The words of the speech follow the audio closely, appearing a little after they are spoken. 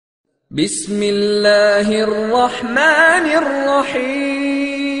بسم الله الرحمن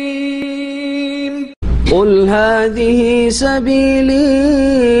الرحيم قل هذه سبيلي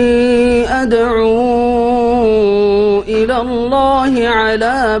أدعو إلى الله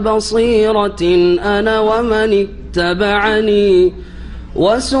على بصيرة أنا ومن اتبعني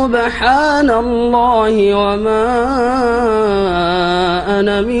وسبحان الله وما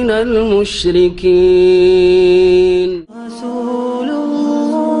أنا من المشركين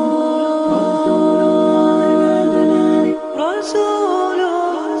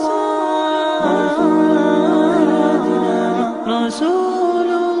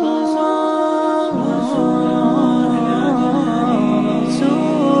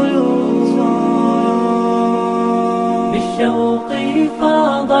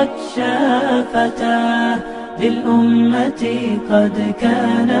فاضت شافتاه للأمة قد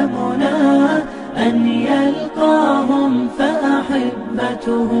كان مناه أن يلقاهم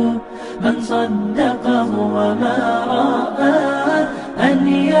فأحبته من صدقه وما رآه أن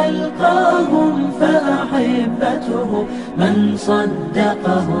يلقاهم فأحبته من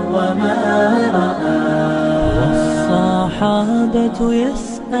صدقه وما رآه والصحابة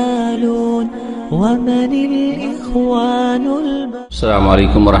يسألون ومن الإخوان السلام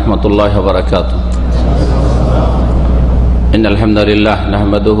عليكم ورحمة الله وبركاته. إن الحمد لله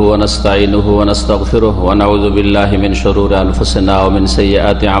نحمده ونستعينه ونستغفره ونعوذ بالله من شرور أنفسنا ومن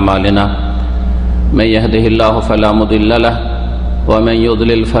سيئات أعمالنا من يهده الله فلا مضل له ومن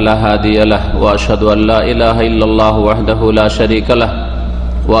يضلل فلا هادي له وأشهد أن لا إله إلا الله وحده لا شريك له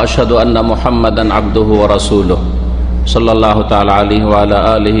وأشهد أن محمدا عبده ورسوله صلى الله تعالى عليه وعلى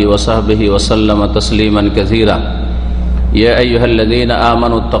آله وصحبه وسلم تسليما كثيرا. يا أيها الذين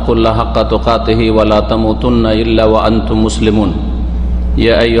آمنوا اتقوا الله حق تقاته ولا تموتن إلا وأنتم مسلمون.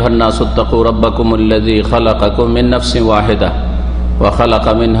 يا أيها الناس اتقوا ربكم الذي خلقكم من نفس واحدة وخلق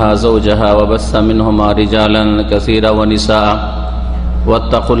منها زوجها وبث منهما رجالا كثيرا ونساء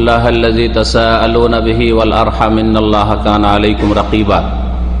واتقوا الله الذي تساءلون به والأرحم إن الله كان عليكم رقيبا.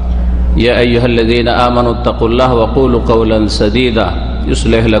 يا أيها الذين آمنوا اتقوا الله وقولوا قولا سديدا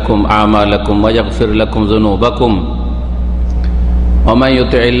يصلح لكم أعمالكم ويغفر لكم ذنوبكم ومن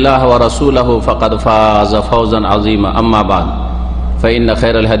يطع الله ورسوله فقد فاز فوزا عظيما. أما بعد فإن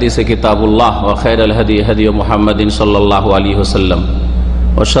خير الحديث كتاب الله وخير الهدي هدي محمد صلى الله عليه وسلم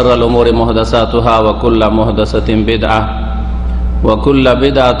وشر الأمور محدثاتها وكل محدثة بدعة وكل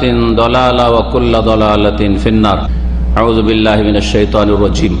بدعة ضلالة وكل ضلالة في النار. أعوذ بالله من الشيطان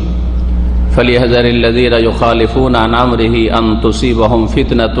الرجيم. فليحذر الذين يخالفون عن أمره أن تصيبهم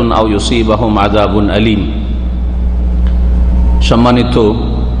فتنة أو يصيبهم عذاب أليم. সম্মানিত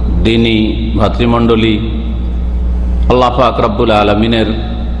দিনী ভাতৃমণ্ডলী, আল্লাহ পাক রব্বুল আলমিনের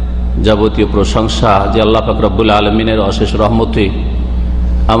যাবতীয় প্রশংসা, যে আল্লাহ পাক রব্বুল আলমিনের অশেষ রহমতে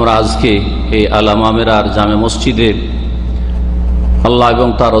আমরা আজকে এই আল-মামেরার জামে মসজিদে আল্লাহ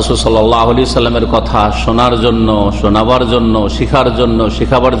এবং তার রাসূল সাল্লাল্লাহু আলাইহি সাল্লামের কথা শোনার জন্য, শোনাবার জন্য, শিখার জন্য,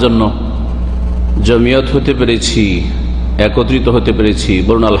 শেখাবার জন্য জমিয়ত হতে পেরেছি, একত্রিত হতে পেরেছি।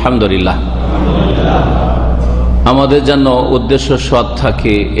 বলুন আলহামদুলিল্লাহ। আমাদের যেন উদ্দেশ্য সৎ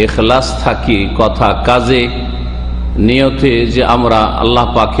থাকে, ইখলাস থাকে কথা কাজে, নিয়তে যে আমরা আল্লাহ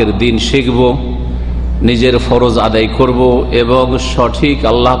পাকের দ্বীন শিখব, নিজের ফরজ আদায় করব এবং সঠিক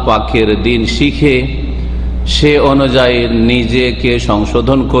আল্লাহ পাকের দ্বীন শিখে সে অনুযায়ী নিজেকে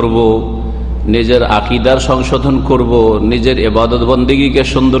সংশোধন করব, নিজের আকীদার সংশোধন করব, নিজের ইবাদত বন্দেগীকে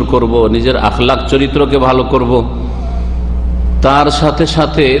সুন্দর করব, নিজের আখলাক চরিত্রকে ভালো করব, তার সাথে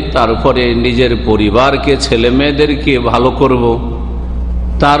সাথে তারপরে নিজের পরিবারকে, ছেলে মেয়েদেরকে ভালো করব,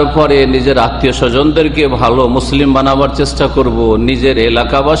 তারপরে নিজের আত্মীয় স্বজনদেরকে ভালো মুসলিম বানাবার চেষ্টা করব, নিজের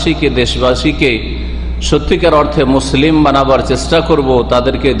এলাকাবাসীকে, দেশবাসীকে সত্যিকার অর্থে মুসলিম বানাবার চেষ্টা করব,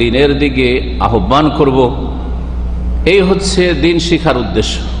 তাদেরকে দ্বীনের দিকে আহ্বান করব। এই হচ্ছে দ্বীন শিখার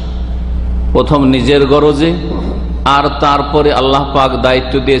উদ্দেশ্য। প্রথম নিজের গরজে, আর তারপরে আল্লাহ পাক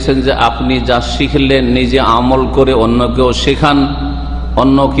দায়িত্ব দিয়েছেন যে আপনি যা শিখলেন নিজে আমল করে অন্যকেও শেখান,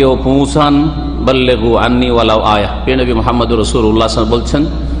 অন্যকেও পৌঁছান। বাল্লিগু আন্নি ওয়ালাউ আয়া। প্রিয় নবী মুহাম্মদুর রাসূলুল্লাহ সাল্লাল্লাহু আলাইহি ওয়াসাল্লাম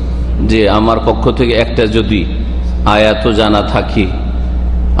বলছেন যে আমার পক্ষ থেকে একটা যদি আয়াতও জানা থাকে,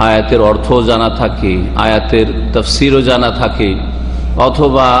 আয়াতের অর্থও জানা থাকে, আয়াতের তাফসীরও জানা থাকে,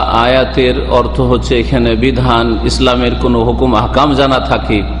 অথবা আয়াতের অর্থ হচ্ছে এখানে বিধান, ইসলামের কোনো হুকুম আহকাম জানা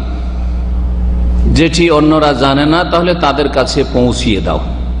থাকে, যেটি অন্যরা জানে না, তাহলে তাদের কাছে পৌঁছিয়ে দাও।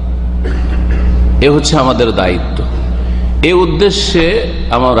 এ হচ্ছে আমাদের দায়িত্ব। এই উদ্দেশ্যে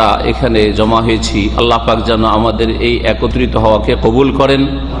আমরা এখানে জমা হয়েছি। আল্লাহ পাক যেন আমাদের এই একত্রিত হওয়াকে কবুল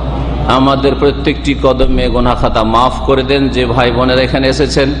করেন, আমাদের প্রত্যেকটি কদমে গুনাহ খাতা মাফ করে দেন। যে ভাই বোনেরা এখানে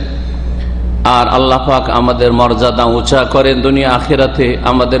এসেছেন আর আল্লাহ পাক আমাদের মর্যাদা উঁচা করেন, দুনিয়া আখিরাতে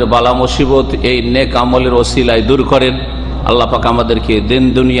আমাদের বালা মুসিবত এই নেক আমলের ওসিলায় দূর করেন। আল্লাহ পাক আমাদেরকে দিন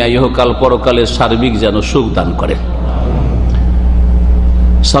দুনিয়া ইহকাল পরকালের সার্বিক যেন সুখ দান করেন।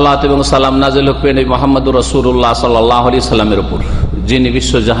 সালাত এবং সালাম নাযিল হোক নবী মুহাম্মদুর রাসূলুল্লাহ সাল্লাল্লাহু আলাইহি সাল্লামের উপর, যিনি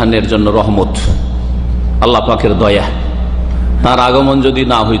বিশ্বজাহানের জন্য রহমত, আল্লাহ পাকের দয়া। তার আগমন যদি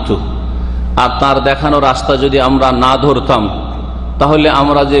না হইতো আর তার দেখানো রাস্তা যদি আমরা না ধরতাম, তাহলে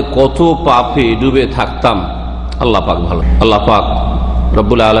আমরা যে কত পাপে ডুবে থাকতাম। আল্লাহ পাক ভালো। আল্লাহ পাক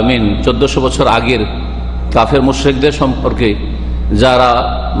রব্বুল আলামিন 1400 বছর আগের কাফের মুশরিকদের সম্পর্কে, যারা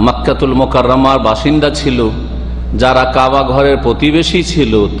মক্কাতুল মুকাররমার বাসিন্দা ছিল, যারা কাবা ঘরের প্রতিবেশী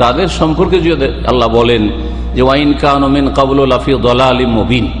ছিল, তাদের সম্পর্কে যদি আল্লাহ বলেন যে ওয়াইন কানু মিন ক্বাবলু লাফি দালালিম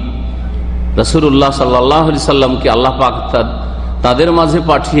মুবিন, রাসূলুল্লাহ সাল্লাল্লাহু আলাইহি সাল্লামকে আল্লাহ পাক তাদের মাঝে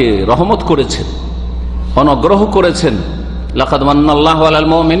পাঠিয়ে রহমত করেছেন, অনুগ্রহ করেছেন। লাকাদ মান্নাল্লাহু আলাল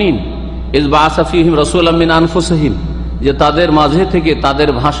মুমিনিন ইয বাআসা ফীহিম রাসূলাম মিন আনফুসিহিম, যে তাদের মাঝে থেকে তাদের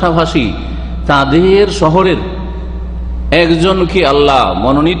ভাষাভাষী, তাদের শহরের একজনকে আল্লাহ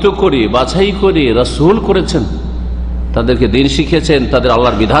মনোনীত করে বাছাই করে রাসূল করেছেন, তাদেরকে দ্বীন শিখিয়েছেন, তাদের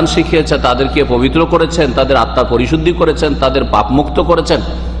আল্লাহর বিধান শিখিয়েছেন, তাদেরকে পবিত্র করেছেন, তাদের আত্মার পরিশুদ্ধি করেছেন, তাদের পাপ মুক্ত করেছেন।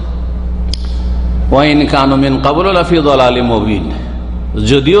 ওয়াইন কানু মিন ক্বাবলু লাফি দালালিম মুবিন,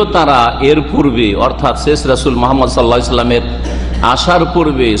 যদিও তারা এর পূর্বে অর্থাৎ শেষ রাসূল মুহাম্মদ সাল্লাল্লাহু আলাইহি সাল্লামের আসার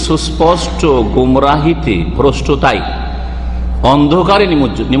পূর্বে সুস্পষ্ট গুমরাহিতে, ভ্রষ্টতায়, অন্ধকারে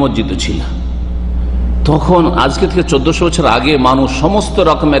নিমজ্জিত ছিল। তখন আজকে থেকে 1400 বছর আগে মানুষ সমস্ত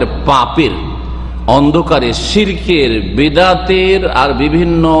রকমের পাপের অন্ধকারে, শিরকের, বিদআতের আর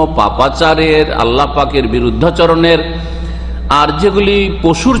বিভিন্ন পাপাচারের, আল্লাহ পাকের বিরুদ্ধাচরণের, আর যেগুলি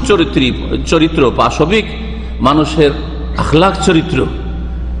পশুর চরিত্র, পাশবিক মানুষের আখলাক চরিত্র,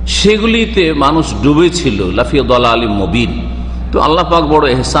 সেগুলিতে মানুষ ডুবেছিল। লাফি দালালিম মুবিন। তো আল্লাহ পাক বড়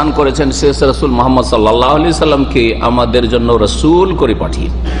ইহসান করেছেন শেষ রাসূল মুহাম্মদ সাল্লাল্লাহু আলাইহি সাল্লামকে আমাদের জন্য রাসূল করে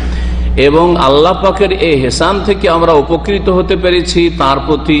পাঠিয়ে, এবং আল্লাহ পাকের এই ইহসান থেকে আমরা উপকৃত হতে পেরেছি তার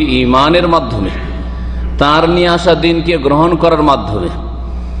প্রতি ঈমানের মাধ্যমে, তার নিয়ে আসা দিনকে গ্রহণ করার মাধ্যমে।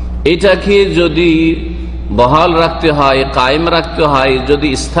 এটাকে যদি বহাল রাখতে হয়, কায়েম রাখতে হয়, যদি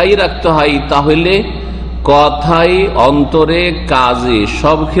স্থায়ী রাখতে হয়, তাহলে কথায়, অন্তরে, কাজে,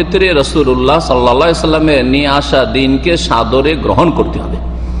 সব ক্ষেত্রে রাসূলুল্লাহ সাল্লাল্লাহু আলাইহি সাল্লামের নিয়ে আসা দিনকে সাদরে গ্রহণ করতে হবে,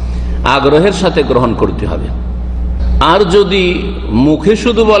 আগ্রহের সাথে গ্রহণ করতে হবে। আর যদি মুখে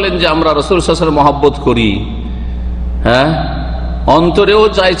শুধু বলেন যে আমরা রাসূল সাল্লাল্লাহু আলাইহি ওয়াসাল্লাম মহব্বত করি, হ্যাঁ, অন্তরেও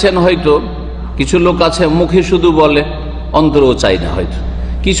চাইছেন, হয়তো কিছু লোক আছে মুখে শুধু বলে, অন্তরেও চাই না। হয়তো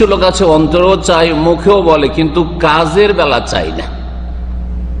কিছু লোক আছে অন্তরেও চাই, মুখেও বলে, কিন্তু কাজের বেলা চাই না।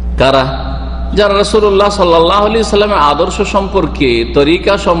 কারা? যারা রাসূলুল্লাহ সাল্লাল্লাহু আলাইহি সাল্লামের আদর্শ সম্পর্কে,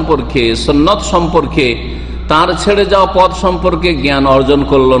 তরিকা সম্পর্কে, সুন্নত সম্পর্কে, তার ছেড়ে যাওয়া পথ সম্পর্কে জ্ঞান অর্জন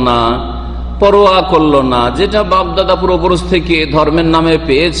করলো না, পরোয়া করলো না। যেটা বাপদাদা পূর্বপুরুষ থেকে ধর্মের নামে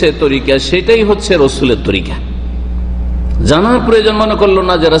পেয়েছে তরিকা, সেটাই হচ্ছে রাসূলের তরিকা। জানার প্রয়োজন মনে করলো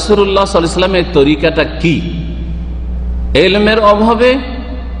না যে রাসূলুল্লাহ সাল্লাল্লাহু আলাইহি সাল্লামের তরিকাটা কি। ইলমের অভাবে,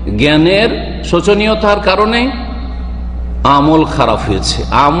 জ্ঞানের শোচনীয়তার কারণে আমল খারাপ হয়েছে।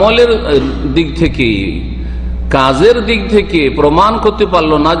 আমলের দিক থেকে, কাজের দিক থেকে প্রমাণ করতে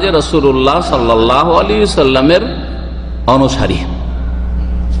পারলো না যে রাসূলুল্লাহ সাল্লাল্লাহু আলাইহি সাল্লামের অনুসারী।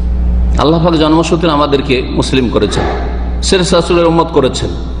 আল্লাহ পাক জন্মসূত্রে আমাদেরকে মুসলিম করেছেন, শেষ রাসূলের উম্মত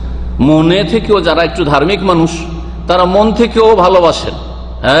করেছেন। মনে থেকেও যারা একটু ধার্মিক মানুষ, তারা মন থেকেও ভালোবাসেন,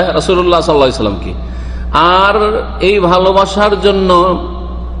 হ্যাঁ, রাসূলুল্লাহ সাল্লাল্লাহু আলাইহি সাল্লামকে। আর এই ভালোবাসার জন্য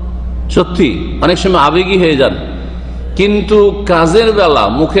সত্যি অনেক সময় আবেগী হয়ে যান, কিন্তু কাজের বেলা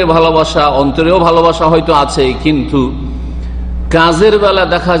মুখে ভালোবাসা, অন্তরেও ভালোবাসা হয়তো আছে, কিন্তু কাজের বেলা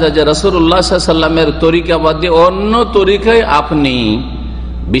দেখা যায় যে রাসূলুল্লাহ সাল্লাল্লাহু আলাইহি সাল্লামের তরিকা বাদ দিয়ে অন্য তরিকায় আপনি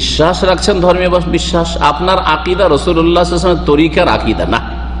বিশ্বাস রাখছেন, ধর্মীয় বিশ্বাস। আপনার আকীদা রাসূলুল্লাহ সাল্লাল্লাহু আলাইহি সাল্লামের তরিকার আকীদা না।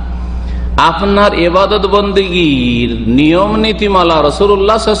 আপনার ইবাদত বন্দেগীর নিয়ম নীতিমালা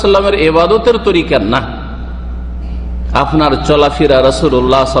রাসূলুল্লাহ সাল্লাল্লাহু আলাইহি সাল্লামের ইবাদতের তরিকার না। আপনার চলাফেরা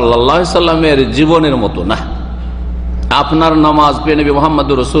রাসূলুল্লাহ সাল্লাল্লাহু আলাইহি সাল্লামের জীবনের মতো না। আপনার নামাজ নবী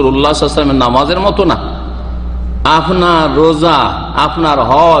মুহাম্মদুর রাসূলুল্লাহ সাল্লাল্লাহু আলাইহি সাল্লামের নামাজের মতো না। আপনার রোজা, আপনার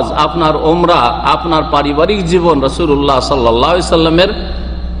হজ, আপনার উমরা, আপনার পারিবারিক জীবন রাসূলুল্লাহ সাল্লাল্লাহু আলাইহি সাল্লামের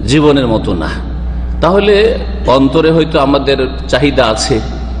জীবনের মতো না। তাহলে অন্তরে হয়তো আমাদের চাহিদা আছে,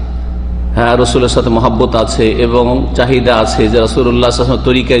 হ্যাঁ, রাসূলের সাথে মহব্বত আছে এবং চাহিদা আছে যে রাসূলুল্লাহ সাল্লাল্লাহু আলাইহি ওয়াসাল্লামের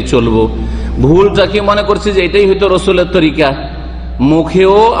তরিকায় চলবো। ভুলটা কি মনে করছি যে এটাই হয়তো রাসূলের তরিকা।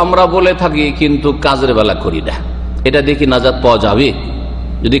 মুখেও আমরা বলে থাকি, কিন্তু কাজের বেলা করি না। এটা দেখি নাজাত পাওয়া যাবে?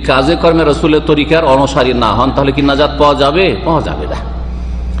 যদি কাজে কর্মে রাসূলের তরিকার অনুসারী না হন, তাহলে কি নাজাত পাওয়া যাবে? পাওয়া যাবে না।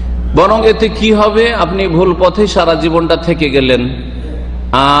 বরং এতে কি হবে, আপনি ভুল পথে সারা জীবনটা থেকে গেলেন,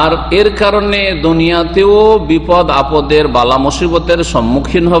 আর এর কারণে দুনিয়াতেও বিপদ আপদের বালা মুসিবতের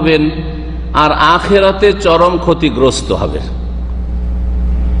সম্মুখীন হবেন, আর আখিরাতে চরম ক্ষতিগ্রস্ত হবেন।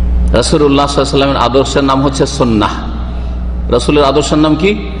 রাসূলুল্লাহ সাল্লাল্লাহু আলাইহি ওয়াসাল্লামের আদর্শের নাম হচ্ছে সুন্নাহ। রাসূলের আদর্শের নাম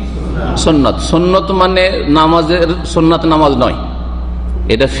কি? সুন্নাত। সুন্নাত মানে নামাজের সুন্নাত নামাজ নয়,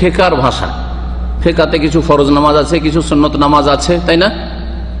 এটা ফিকহের ভাষা। ফিকহাতে কিছু ফরজ নামাজ আছে, কিছু সুন্নাত নামাজ আছে, তাই না?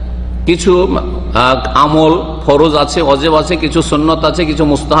 কিছু আমল ফরজ আছে, ওয়াজিব আছে, কিছু সুন্নাত আছে, কিছু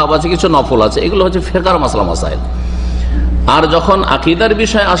মুস্তাহাব আছে, কিছু নফল আছে। এগুলো হচ্ছে ফিকহের মাসলা মাসাইল। আর যখন আকীদার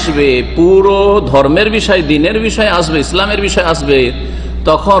বিষয় আসবে, পুরো ধর্মের বিষয়, দ্বীনের বিষয় আসবে, ইসলামের বিষয় আসবে,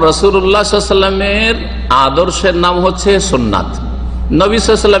 তখন রাসূলুল্লাহ সাল্লাল্লাহু আলাইহি ওয়াসাল্লামের আদর্শের নাম হচ্ছে সুন্নাত। নবী সাল্লাল্লাহু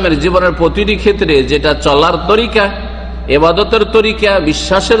আলাইহি ওয়াসাল্লামের জীবনের প্রতিটি ক্ষেত্রে যেটা চলার তরিকা, ইবাদতের তরিকা,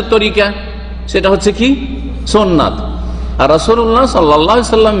 বিশ্বাসের তরিকা, সেটা হচ্ছে কি? সুন্নাত। আর রাসূলুল্লাহ সাল্লাল্লাহু আলাইহি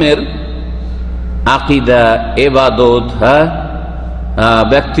ওয়াসাল্লামের আকীদা, ইবাদত,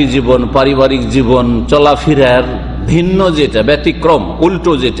 ব্যক্তি জীবন, পারিবারিক জীবন, চলাফেরার ভিন্ন যেটা, ব্যতিক্রম,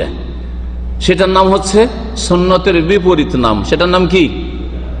 উল্টো যেটা, সেটার নাম হচ্ছে সুন্নতের বিপরীত নাম। সেটার নাম কি?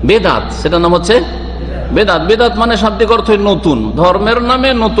 বেদাত। সেটার নাম হচ্ছে বেদাত। বেদাত মানে শাব্দিক অর্থ নতুন, ধর্মের নামে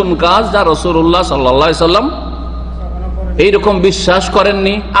নতুন কাজ, যা রাসূলুল্লাহ সাল্লাল্লাহু আলাইহি ওয়াসাল্লাম এইরকম বিশ্বাস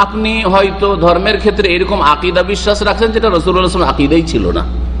করেননি। আপনি হয়তো ধর্মের ক্ষেত্রে এরকম আকীদা বিশ্বাস রাখছেন যেটা রাসূলুল্লাহ সাল্লাল্লাহু আলাইহি ওয়াসাল্লাম আকীদাই ছিল না।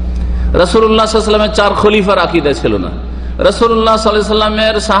 রাসূলুল্লাহ সাল্লাল্লাহু আলাইহি ওয়াসাল্লামের 4 খলিফার আকীদা ছিল না। রাসূলুল্লাহ সাল্লাল্লাহু আলাইহি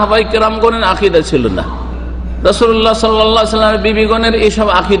ওয়াসাল্লামের সাহাবায়ে কেরামগণের আকীদা ছিল না। রাসূলুল্লাহ সাল্লাল্লাহু আলাইহি ওয়াসাল্লামের বিবিগণের এইসব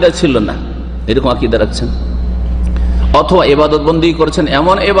আকীদা ছিল না। এরকম আকীদা রাখছেন, অথবা ইবাদত বন্দী করছেন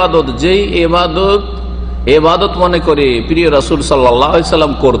এমন ইবাদত, যেই ইবাদত মনে করে প্রিয় রাসূল সাল্লাল্লাহু আলাইহি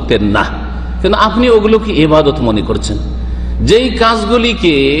ওয়াসাল্লাম করতেন না, কিন্তু আপনি ওগুলোকে ইবাদত মনে করছেন। যেই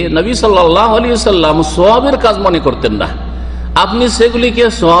কাজগুলিকে নবী সাল্লাল্লাহু আলাইহি ওয়াসাল্লাম সওয়াবের কাজ মনে করতেন না, আপনি সেগুলিকে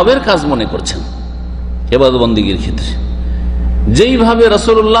সওয়াবের কাজ মনে করছেন ইবাদত বন্দেগীর ক্ষেত্রে। যেইভাবে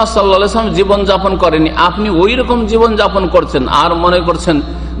রাসূলুল্লাহ সাল্লাল্লাহু আলাইহি ওয়াসাল্লাম জীবন যাপন করেনি, আপনি ওই রকম জীবন যাপন করছেন, আর মনে করছেন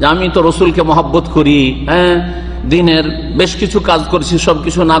যে আমি তো রসুলকে মহব্বত করি, দিনের বেশ কিছু কাজ করছি,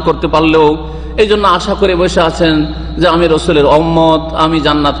 সবকিছু না করতে পারলেও এই জন্য আশা করে বসে আছেন যে আমি রসুলের উম্মত, আমি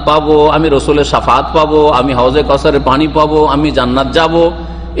জান্নাত পাবো, আমি রসুলের শাফাত পাবো, আমি হাউজে কাউসারের পানি পাবো, আমি জান্নাত যাব,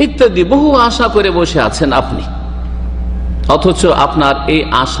 ইত্যাদি বহু আশা করে বসে আছেন আপনি। অথচ আপনার এই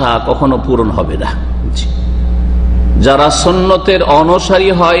আশা কখনো পূরণ হবে না। যারা সুন্নতের অনুসারী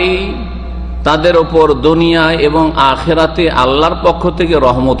হয় তাদের উপর দুনিয়া এবং আখিরাতে আল্লাহর পক্ষ থেকে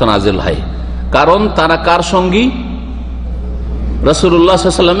রহমত নাজিল হয়। কারণ তারা কার সঙ্গী? রাসূলুল্লাহ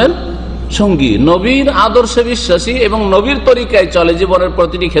সাল্লাল্লাহু আলাইহি ওয়াসাল্লামের সঙ্গী, নবীর আদর্শে বিশ্বাসী এবং নবীর তরিকায় চলে জীবনের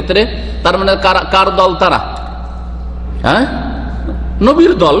প্রতিটি ক্ষেত্রে। তার মানে কার দল তারা?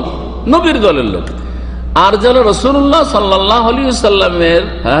 নবীর দল, নবীর দলের লোক। আর যারা রাসূলুল্লাহ সাল্লাল্লাহু আলাইহি ওয়াসাল্লামের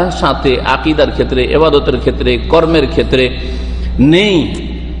সাথে আকীদার ক্ষেত্রে, ইবাদতের ক্ষেত্রে, কর্মের ক্ষেত্রে নেই,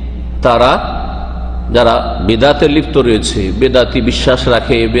 তারা যারা বেদাতে লিপ্ত রয়েছে, বেদাতি বিশ্বাস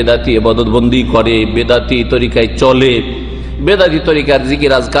রাখে, বেদাতি ইবাদত বন্দী করে, বেদাতি তরিকায় চলে, বেদাতি তরিকার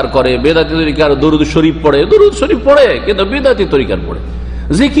জিকির আজকার করে, বেদাতি তরিকার দরুদ শরীফ পড়ে কিন্তু বেদাতি তরিকার পড়ে,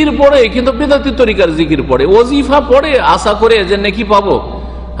 জিকির পড়ে কিন্তু বেদাতি তরিকার জিকির পড়ে, ওয়াজিফা পড়ে আশা করে যে নেকি পাবো,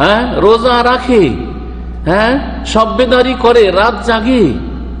 রোজা রাখে, সব বেদারি করে, রাত জাগে,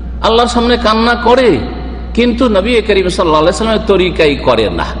 আল্লাহর সামনে কান্না করে, কিন্তু নবী করিম সাল্লাল্লাহু আলাইহি ওয়াসাল্লামের তরিকাই করে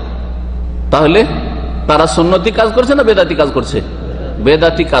না। তাহলে তারা সুন্নতি কাজ করছে না বেদাতি কাজ করছে?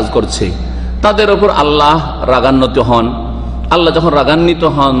 বেদাতি কাজ করছে। তাদের উপর আল্লাহ রাগান্বিত হন। আল্লাহ যখন রাগান্বিত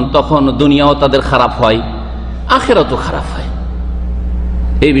হন তখন দুনিয়াও তাদের খারাপ হয়, আখিরাতও খারাপ হয়।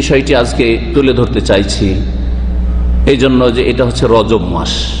 এই বিষয়টি আজকে তুলে ধরতে চাইছি এই জন্য যে এটা হচ্ছে রজব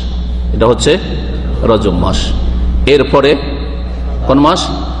মাস, এটা হচ্ছে রজব মাস। এরপরে কোন মাস?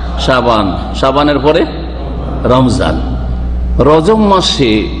 শাবান। শাবানের পরে রমজান। রজব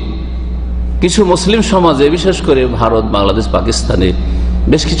মাসে কিছু মুসলিম সমাজে, বিশেষ করে ভারত, বাংলাদেশ, পাকিস্তানে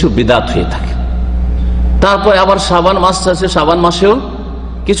বেশ কিছু বিদাত হয়ে থাকে। তারপরে আবার শাবান মাস আছে, শাবান মাসেও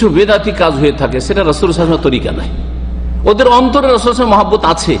কিছু বেদাতি কাজ হয়ে থাকে। সেটা রাসূল সাল্লাল্লাহু আলাইহি ওয়াসাল্লামের তরিকা নয়। ওদের অন্তরে রাসূল সাল্লাল্লাহু আলাইহি ওয়াসাল্লাম মহব্বত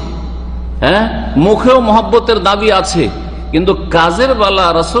আছে, মুখেও মহব্বতের দাবি আছে, কিন্তু কাজের বেলা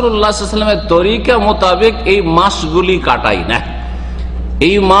রাসূলুল্লাহ সাল্লাল্লাহু আলাইহি ওয়াসাল্লামের তরিকা মোতাবেক এই মাসগুলি কাটাই না।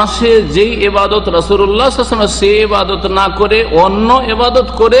 এই মাসে যেই ইবাদত রাসূলুল্লাহ সাল্লাল্লাহু আলাইহি ওয়াসাল্লাম, সেই ইবাদত না করে অন্য ইবাদত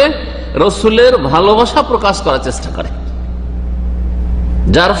করে রসুলের ভালোবাসা প্রকাশ করার চেষ্টা করে,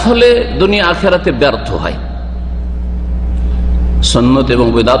 যার ফলে দুনিয়া আখিরাতে ব্যর্থ হয়। সুন্নত এবং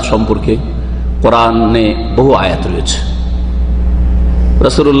বিদআত সম্পর্কে কোরআনে বহু আয়াত রয়েছে,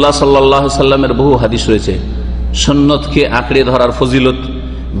 রাসূলুল্লাহ সাল্লাল্লাহু আলাইহি ওয়াসাল্লামের বহু হাদিস রয়েছে। সুন্নতকে আঁকড়ে ধরার ফজিলত,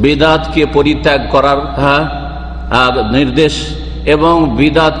 বিদআতকে পরিত্যাগ করার নির্দেশ এবং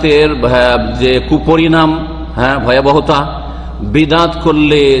বিদআতের যে কুপরিণাম, ভয়াবহতা, বিদাত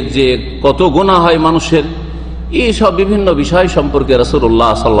করলে যে কত গুনাহ হয় মানুষের, এইসব বিভিন্ন বিষয় সম্পর্কে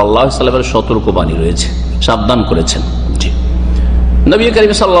রাসূলুল্লাহ সাল্লাল্লাহু আলাইহি ওয়াসাল্লামের সতর্কবাণী রয়েছে, সাবধান করেছেন। নবী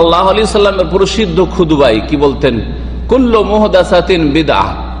করিম সাল্লাল্লাহু আলাইহি ওয়াসাল্লামের প্রসিদ্ধ খুতবায় কি বলতেন? কুল্লু মুহদাসাতিন বিদআহ।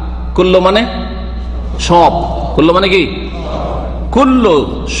 কুল্লু মানে সব, কুল্লু মানে কি? কুল্লু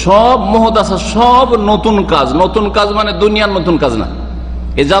সব, মুহদাসা সব নতুন কাজ। নতুন কাজ মানে দুনিয়ার নতুন কাজ না,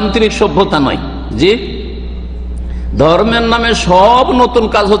 এ যান্ত্রিক সভ্যতা নয়। জি, ধর্মের নামে সব নতুন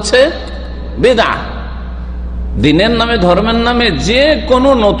কাজ হচ্ছে বিদআহ। দিনের নামে, ধর্মের নামে যে কোনো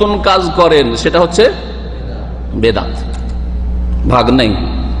নতুন কাজ করেন সেটা হচ্ছে বেদাত। ভাগ নেই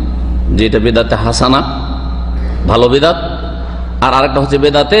যেটা বেদাতে হাসানা, ভালো বেদাত, আর আরেকটা হচ্ছে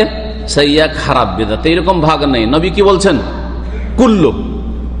বেদাতে সাইয়্যা, খারাপ বেদাত। এরকম ভাগ নেই। নবী কি বলছেন? কুল্লু।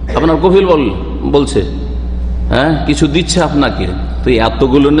 আপনার কফিল বলছে, হ্যাঁ কিছু দিচ্ছে আপনাকে, তো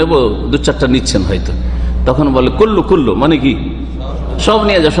এতগুলো নেব, দু চারটা নিচ্ছেন হয়তো, তখন বলে কুল্লু কুল্লু মানে কি? সব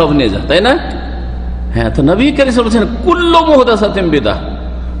নিয়ে যা, সব নিয়ে যা, তাই না? হ্যাঁ, তো নবী কারীম বলছেন কুল্লু মুহদাসাতিন বিদআহ।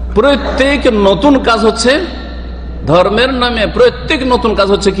 প্রত্যেক নতুন কাজ হচ্ছে ধর্মের নামে, প্রত্যেক নতুন কাজ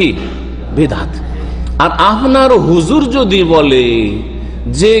হচ্ছে কি? বিদআত। আর আপনার হুজুর যদি বলে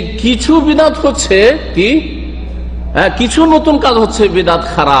যে কিছু বিদআত হচ্ছে কি, কিছু নতুন কাজ হচ্ছে বিদআত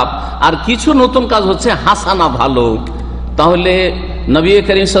খারাপ, আর কিছু নতুন কাজ হচ্ছে হাসানা, ভালো, তাহলে নবী করিম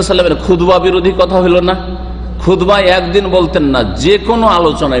সাল্লাল্লাহু আলাইহি ওয়াসাল্লামের খুতবা বিরোধী কথা হলো না? খুতবায় একদিন বলতেন না, যে কোনো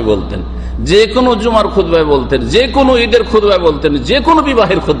আলোচনায় বলতেন, যে কোনো জুমার খুতবায় বলতেন, যে কোনো ঈদের খুতবায় বলতেন, যে কোনো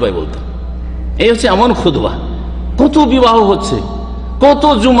বিবাহের খুতবায় বলতেন। এই হচ্ছে এমন খুতবা। কত বিবাহ হচ্ছে, কত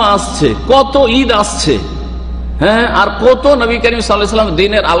জুমা আসছে, কত ঈদ আসছে, হ্যাঁ, আর কত নবী করিম সাল্লাল্লাহু আলাইহি ওয়াসাল্লাম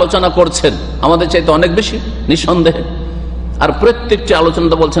দিনের আলোচনা করছেন, আমাদের চাইতে অনেক বেশি নিঃসন্দেহে। আর প্রত্যেকটি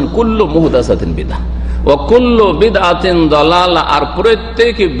আলোচনাতে বলছেন কুল্লু মুহদাসাতিন বিদআহ ওয়া কুল্লু বিদআতিন দালালা। আর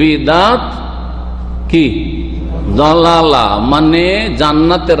প্রত্যেক বিদআত কি? দালালা, মানে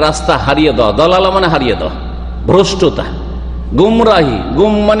জান্নাতের রাস্তা হারিয়ে দেওয়া। দালালা মানে হারিয়ে দেওয়া, ভ্রষ্টতা, গুমরাহি।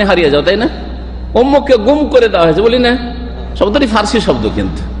 গুম মানে হারিয়ে যাওয়া, তাই না? অমুককে গুম করে দেওয়া হয়েছে বলি না, শব্দটি ফার্সি শব্দ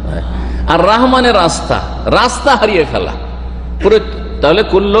কিন্তু। আর রাহমানের রাস্তা, রাস্তা হারিয়ে ফেলা। তাহলে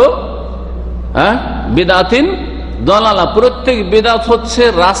কুল্লু বিদআতিন দালালা, প্রত্যেক বিদআত হচ্ছে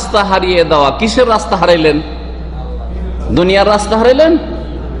রাস্তা হারিয়ে দেওয়া। কিসের রাস্তা হারাইলেন? দুনিয়ার রাস্তা হারাইলেন,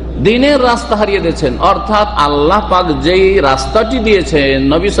 দিনের রাস্তা হারিয়ে দিয়েছেন। অর্থাৎ আল্লাহ পাক যেই রাস্তাটি দিয়েছেন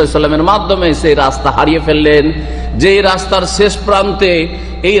নবী সাল্লাল্লাহু আলাইহি ওয়াসাল্লামের মাধ্যমে, সেই রাস্তা হারিয়ে ফেললেন। যেই রাস্তার শেষ প্রান্তে,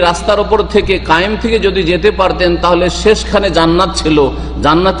 এই রাস্তার উপর থেকে কায়েম থেকে যদি যেতে পারতেন তাহলে শেষখানে জান্নাত ছিল,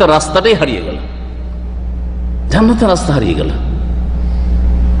 জান্নাতের রাস্তাটাই হারিয়ে গেল, জান্নাতের রাস্তা হারিয়ে গেল,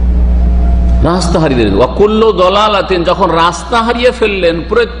 রাস্তা হারিয়ে দিলেন। ওয়া কুল্লু দালালাতিন, যখন রাস্তা হারিয়ে ফেললেন,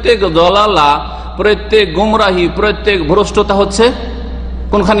 প্রত্যেক দালালা, প্রত্যেক গুমরাহি, প্রত্যেক ভ্রষ্টতা হচ্ছে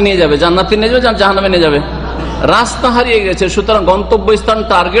কোনখানে নিয়ে যাবে? জান্নাতে নিয়ে যাবে, জাহান্নামে নিয়ে যাবে। রাস্তা হারিয়ে গেছে, সুতরাং গন্তব্যস্থান,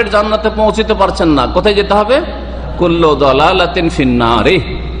 টার্গেট জান্নাতে পৌঁছতে পারছেন না। কোথায় যেতে হবে? কুল্লু দালালাতিন ফিন্নারে,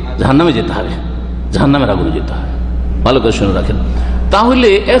 জাহান্নামে যেতে হবে, জাহান্নামের আগুনে যেতে হবে। ভালো করে শুনে রাখেন। তাহলে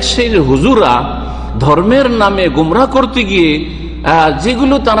এক শ্রেণীর হুজুরা ধর্মের নামে গুমরাহ করতে গিয়ে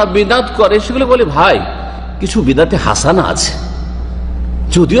যেগুলো তারা বিদআত করে, সেগুলো বলে ভাই কিছু বিদআতে হাসানা আছে,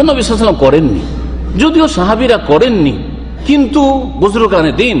 যদিও নবী সাল্লাল্লাহু আলাইহি ওয়াসাল্লাম করেননি, যদিও সাহাবীরা করেননি, কিন্তু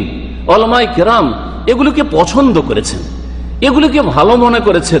বুজুর্গানে দ্বীন, উলামায়ে কেরাম এগুলোকে পছন্দ করেছেন, এগুলোকে ভালো মনে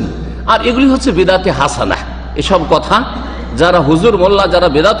করেছেন, আর এগুলি হচ্ছে বিদআতে হাসানা। এসব কথা যারা হুজুর মোল্লা যারা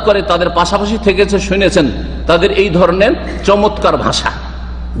বিদআত করে তাদের পাশাপাশি থেকেছে, শুনেছেন তাদের এই ধরনের চমৎকার ভাষা,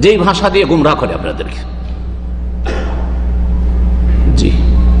 যেই ভাষা দিয়ে গুমরাহ করে আপনাদেরকে। জি,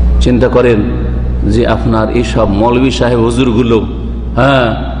 চিন্তা করেন যে আপনার এইসব মৌলভী সাহেব হুজুরগুলো, হ্যাঁ,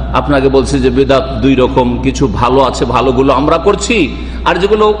 আপনাকে বলছে যে বিদআত দুই রকম, কিছু ভালো আছে, ভালোগুলো আমরা করছি, আর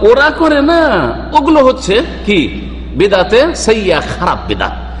যেগুলো ওরা করে না ওগুলো হচ্ছে কি? বিদআতে সাইয়্যা, খারাপ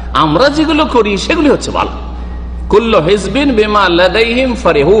বিদআত। আমরা যেগুলো করি সেগুলি হচ্ছে ভালো। কুল্লু হিজবিন বিমা লাদাইহিম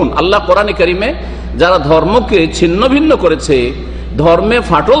ফারিহুন। আল্লাহ কোরআনে কারিমে যারা ধর্মকে ছিন্ন ভিন্ন করেছে, ধর্মে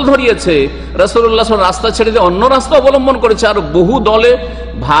ফাটল ধরিয়েছে, রাসূলুল্লাহ সাল্লাল্লাহু আলাইহি ওয়াসাল্লাম রাস্তা ছেড়ে দিয়ে অন্য রাস্তা অবলম্বন করেছে, আর বহু দলে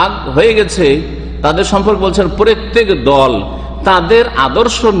ভাগ হয়ে গেছে, তাদের সম্পর্কে বলছেন প্রত্যেক দল তাদের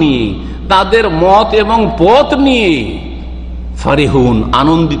আদর্শ নিয়ে, তাদের মত এবং পথ নিয়ে ফারিহুন,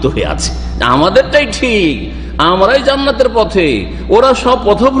 আনন্দিত হয়ে আছে, আমাদেরটাই ঠিক, আমরাই জান্নাতের পথে, ওরা সব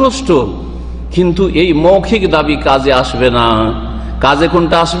পথভ্রষ্ট। কিন্তু এই মৌখিক দাবি কাজে আসবে না। কাজে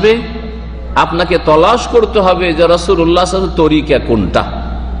কোনটা আসবে? আপনাকে তলাশ করতে হবে যে রাসূলুল্লাহ সাল্লাল্লাহু আলাইহি ওয়াসাল্লামের তরিকা কোনটা।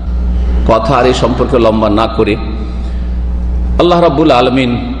 কথা আর এই সম্পর্কে লম্বা না করে, আল্লাহ রাব্বুল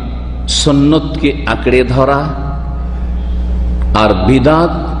আলামিন সুন্নতকে আঁকড়ে ধরা আর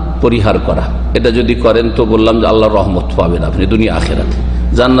বিদআত পরিহার করা, এটা যদি করেন তো বললাম যে আল্লাহর রহমত পাবেন আপনি দুনিয়া আখিরাতে।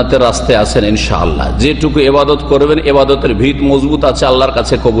 জান্নাতের রাস্তায় আছেন ইনশাআল্লাহ। যেটুকু ইবাদত করবেন ইবাদতের ভিত মজবুত আছে, আল্লাহর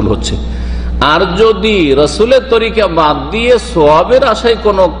কাছে কবুল হচ্ছে। আর যদি রাসূলের তরিকা বাদ দিয়ে সওয়াবের আশায়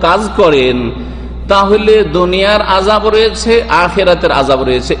কোনো কাজ করেন তাহলে দুনিয়ার আযাব রয়েছে, আখিরাতের আযাব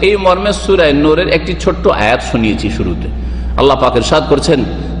রয়েছে। এই মর্মে সূরা নূরের একটি ছোট্ট আয়াত শুনিয়েছি শুরুতে। আল্লাহ পাক ইরশাদ করছেন,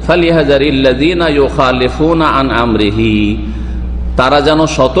 ফালিয়াহযারিল্লাযীনা ইউখালিফুনা আন আমরিহি, তারা যেন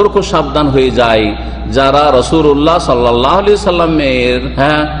সতর্ক সাবধান হয়ে যায় যারা রাসূলুল্লাহ সাল্লাল্লাহু আলাইহি সাল্লামের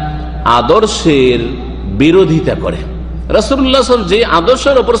আদর্শের বিরোধিতা করে। রাসূলুল্লাহ যে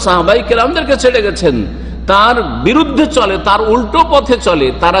আদর্শের উপর সাহাবায়ে কেরামদেরকে ছেড়ে গেছেন তার বিরুদ্ধে চলে, তার উল্টো পথে চলে,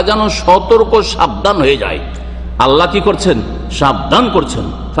 তারা যেন সতর্ক সাবধান হয়ে যায়। আল্লাহ কি করছেন? সাবধান করছেন।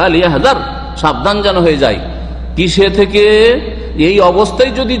 ফালিয়াহযার, সাবধান যেন হয়ে যায়। কিসে থেকে? এই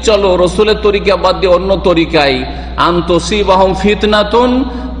অবস্থায় যদি চলো রাসূলের তরিকা বাদ দিয়ে অন্য তরিকায়, আনতুসিবাহুম ফিতনাতুন,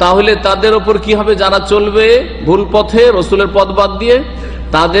 তাহলে তাদের উপর কি হবে? যারা চলবে ভুল পথে রাসূলের পথ বাদ দিয়ে,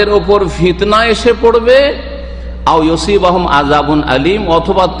 তাদের উপর ফিতনা এসে পড়বে। আও ইউসিবাহুম আযাবুন আলীম,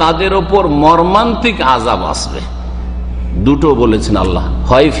 অথবা তাদের উপর মর্মান্তিক আযাব আসবে। দুটো বলেছেন আল্লাহ,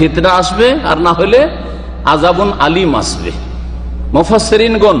 হয় ফিতনা আসবে আর না হলে আযাবুন আলীম আসবে।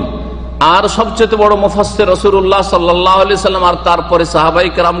 মুফাসসিরিনগণ আর সবচেয়ে বড় মুফাসসির রাসূলুল্লাহ সাল্লাল্লাহু আলাইহি সাল্লাম আর তারপরে সাহাবায়ে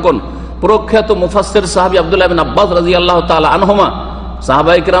কেরামগণ, প্রখ্যাত মুফাসসির সাহাবী আব্দুল্লাহ ইবনে আব্বাস রাদিয়াল্লাহু তাআলা আনহুমা,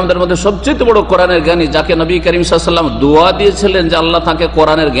 সাহাবায়ে কেরামদের মধ্যে সবচেয়ে বড় কোরআনের জ্ঞানী, যাকে নবী করিম সাল্লাল্লাহু আলাইহি ওয়াসাল্লাম দোয়া দিয়েছিলেন যে আল্লাহ তাকে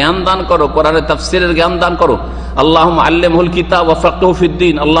কোরআনের জ্ঞান দান করো, কোরআনের তাফসীরের জ্ঞান দান করো। আল্লাহুম্মা আল্লিমহুল কিতাব ওয়া ফাক্কিহু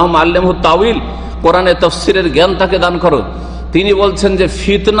ফিদ্দীন, আল্লাহুম্মা আল্লিমহুত তাওয়িল, কোরআনের তাফসীরের জ্ঞান তাকে দান করো। তিনি বলছেন যে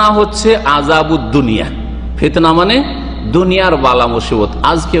ফিতনা হচ্ছে আযাবুদ দুনিয়া। ফিতনা মানে দুনিয়ার বালা মুসিবত।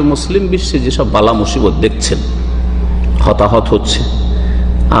 আজকে মুসলিম বিশ্বে যেসব বালা মুসিবত দেখছেন, হতাহত হচ্ছে,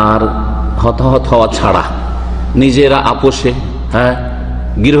 আর হতাহত হওয়া ছাড়া নিজেরা আপোষে,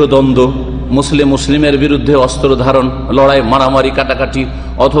 গৃহদ্বন্দ্ব, মুসলিমের বিরুদ্ধে অস্ত্র ধারণ, লড়াই, মারামারি, কাটাকাটি,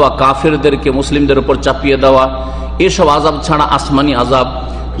 অথবা কাফেরদেরকে মুসলিমদের উপর চাপিয়ে দেওয়া, এসব আযাব ছাড়া আসমানি আযাব,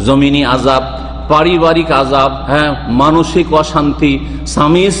 জমিনি আযাব, পারিবারিক আযাব, মানসিক অশান্তি,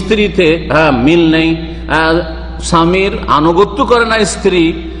 স্বামী স্ত্রীতে মিল নেই, স্বামীর আনুগত্য করে না স্ত্রী,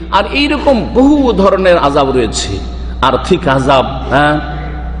 আর এইরকম বহু ধরনের আযাব রয়েছে। আর্থিক আযাব,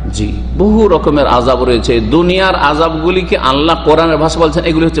 জি, বহু রকমের আযাব রয়েছে। দুনিয়ার আযাবগুলিকে আল্লাহ কোরআনের ভাষা বলছেন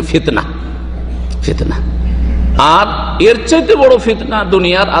এগুলি হচ্ছে ফিতনা। ফিতনা। আর এর চাইতে বড় ফিতনা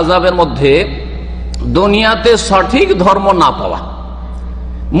দুনিয়ার আযাবের মধ্যে দুনিয়াতে সঠিক ধর্ম না পাওয়া।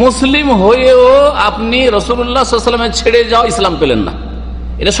 মুসলিম হয়েও আপনি রাসূলুল্লাহ সাল্লাল্লাহু আলাইহি ওয়াসাল্লামের ছেড়ে যাও, ইসলাম পেলেন না,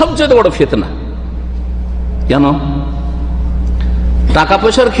 এটা সবচেয়ে বড় ফিতনা। কেন? টাকা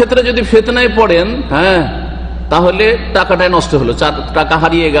পয়সার ক্ষেত্রে যদি ফিতনায় পড়েন, তাহলে টাকাটাই নষ্ট হলো, টাকা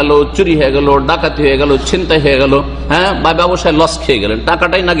হারিয়ে গেল, চুরি হয়ে গেল, ডাকাতি হয়ে গেল, ছিনতাই হয়ে গেল, বা ব্যবসায় লস খেয়ে গেলেন,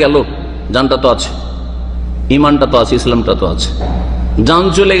 টাকাটাই না গেল, জানটা তো আছে, ইমানটা তো আছে, ইসলামটা তো আছে। জান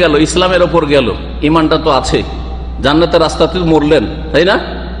চলে গেল, ইসলামের ওপর গেল, ইমানটা তো আছে, জান্নাতের রাস্তাতে মরলেন, তাই না?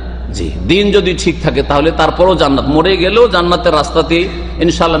 জি, দিন যদি ঠিক থাকে তাহলে তারপরও জান্নাত, মরে গেলেও জান্নাতের রাস্তাতে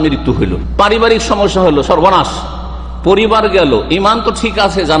ইনশাআল্লাহ মৃত্যু হইল। পারিবারিক সমস্যা হলো, সর্বনাশ, পরিবার গেল, ইমান তো ঠিক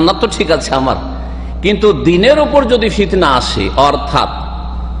আছে, জান্নাত তো ঠিক আছে আমার, কিন্তু দিনের উপর যদি ফিতনা আসে, অর্থাৎ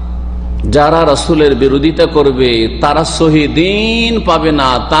যারা রাসূলের বিরোধিতা করবে তারা সহি দিন পাবে না,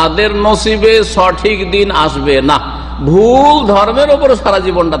 তাদের নসিবে সঠিক দিন আসবে না, ভুল ধর্মের উপর সারা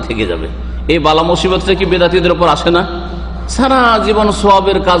জীবনটা থেকে যাবে। এই বালা মুসিবতটা কি বেদাতীদের উপর আসে না? সারা জীবন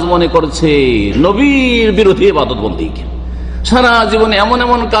সওয়াবের কাজ মনে করছে, নবীর বিরোধী ইবাদত বন্দেগী, সারা জীবনে এমন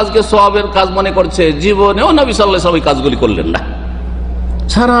এমন কাজকে সওয়াবের কাজ মনে করছে, জীবনেও নবী সাল্লাল্লাহু আলাইহি ওয়াসাল্লাম কাজগুলি করলেন না।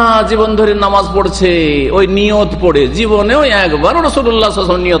 সারা জীবন ধরে নামাজ পড়ছে, ওই নিয়ত পড়ে, জীবনেও একবারও রাসূলুল্লাহ সাল্লাল্লাহু আলাইহি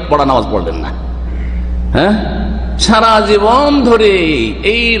ওয়াসাল্লাম নিয়ত পড়া নামাজ পড়লেন না। সারা জীবন ধরে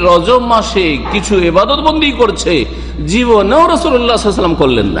এই রজব মাসে কিছু ইবাদত বন্দি করছে, জীবনেও রাসূলুল্লাহ সাল্লাল্লাহু আলাইহি ওয়াসাল্লাম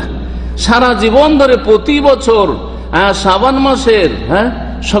করলেন না। সারা জীবন ধরে প্রতি বছর শাবান মাসের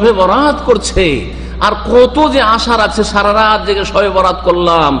শবে বরাত করছে, আর কত যে আশা রাখছে, সারা রাত জেগে শবে বরাত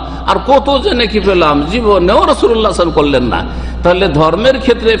করলাম আর কত যে নেকি পেলাম, জীবনেও রাসূলুল্লাহ সাল্লাল্লাহু আলাইহি ওয়াসাল্লাম করলেন না। তাহলে ধর্মের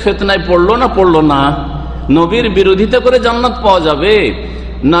ক্ষেত্রে ফিতনায় পড়লো না পড়লো না? নবীর বিরোধিতা করে জান্নাত পাওয়া যাবে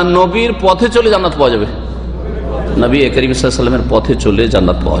না নবীর পথে চলে জান্নাত পাওয়া যাবে? নবী করিম সাল্লাল্লাহু আলাইহি ওয়াসাল্লামের পথে চলে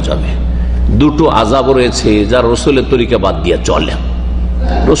জান্নাত পাওয়া যাবে। দুটো আযাব রয়েছে যা রাসূলের তরিকা বাদ দিয়ে চলে।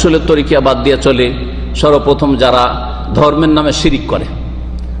 রাসূলের তরিকা বাদ দিয়ে চলে সর্বপ্রথম যারা ধর্মের নামে শিরিক করে,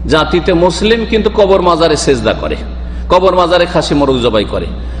 জাতিতে মুসলিম কিন্তু কবর মাজারে সেজদা করে, কবর মাজারে খাসি মোরগ জবাই করে,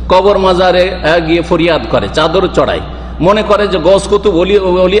 কবর মাজারে গিয়ে ফরিয়াদ করে, চাদর চড়ায়, মনে করে যে গস কুতুব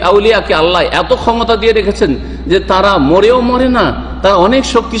ওলি আউলিয়াকে আল্লাহ এত ক্ষমতা দিয়ে রেখেছেন যে তারা মরেও মরে না, তারা অনেক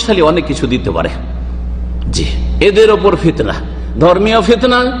শক্তিশালী, অনেক কিছু দিতে পারে। জি, এদের ওপর ফিতনা, ধর্মীয়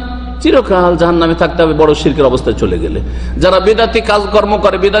ফিতনা, চিরকাল জাহান্নামে থাকতে হবে বড় শিরকের অবস্থায় চলে গেলে। যারা বিদাতি কাজকর্ম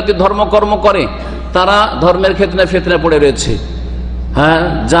করে, বিদাতি ধর্মকর্ম করে, তারা ধর্মের ক্ষেত্রে ফিতনায় পড়ে রয়েছে। হ্যাঁ,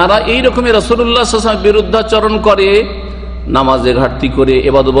 যারা এই রকমের রাসূলুল্লাহ সাল্লাল্লাহু আলাইহি ওয়াসাল্লামের বিরুদ্ধাচরণ করে, নামাজে ঘাটতি করে,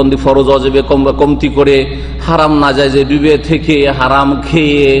 ইবাদতবন্দি ফরজ ওয়াজিবে কমতি করে, হারাম নাজায়েজে ডুবে থেকে, হারাম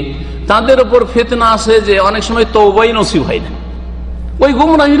খেয়ে, তাদের উপর ফিতনা আসে যে অনেক সময় তওবাই নসিব হয় না, ওই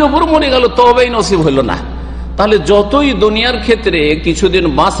গুমরাহির উপর মরে গেল, তওবাই নসিব হইল না। তাহলে যতই দুনিয়ার ক্ষেত্রে কিছুদিন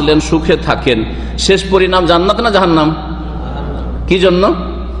বাঁচলেন, সুখে থাকেন, শেষ পরিণাম জান্নাত না জাহান্নাম? কি জন্য?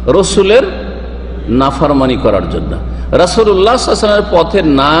 রসুলের নাফরমানি করার জন্য, রাসূলুল্লাহ সাল্লাল্লাহু আলাইহি ওয়াসাল্লামের পথে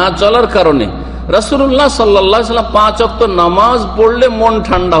না চলার কারণে। রাসূলুল্লাহ সাল্লাল্লাহু আলাইহি ওয়াসাল্লাম 5 ওয়াক্ত নামাজ পড়লে মন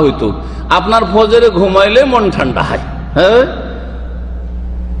ঠান্ডা হইতো, আপনার ফজরে ঘুমাইলে মন ঠান্ডা হয়। হ্যাঁ,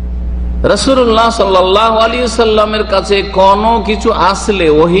 রাসূলুল্লাহ সাল্লাল্লাহু আলাইহি ওয়াসাল্লামের কাছে কোনো কিছু আসলে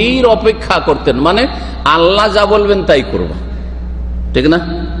ওহীর অপেক্ষা করতেন, মানে আল্লাহ যা বলবেন তাই করব, ঠিক না?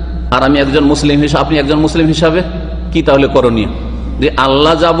 আর আমি একজন মুসলিম হিসাবে, আপনি একজন মুসলিম হিসাবে কি তাহলে করণীয়? যে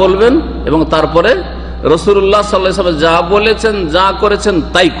আল্লাহ যা বলবেন এবং তারপরে রাসূলুল্লাহ সাল্লাল্লাহু আলাইহি ওয়াসাল্লাম যা বলেছেন, যা করেছেন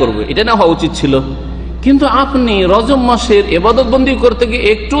তাই করব, এটা না হওয়া উচিত ছিল। কিন্তু আপনি রজব মাসের ইবাদতবন্দি করতে গিয়ে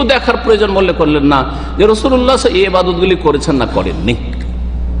একটু দেখার প্রয়োজন মনে করলেন না যে রাসূলুল্লাহ এই ইবাদতগুলি করেছেন না করেননি।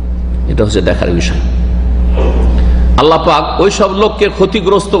 এটা হচ্ছে দেখার বিষয়। আল্লাহ পাক ওই সব লোককে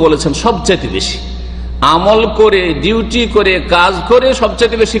ক্ষতিগ্রস্ত বলেছেন সবচেয়ে বেশি। আমল করে, ডিউটি করে, কাজ করে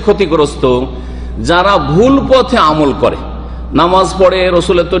সবচেয়ে বেশি ক্ষতিগ্রস্ত যারা ভুল পথে আমল করে, নামাজ পড়ে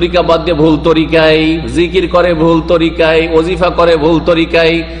রসুলের তরিকা বাদ দিয়ে ভুল তরিকায়, জিকির করে ভুল তরিকায়, ওজিফা করে ভুল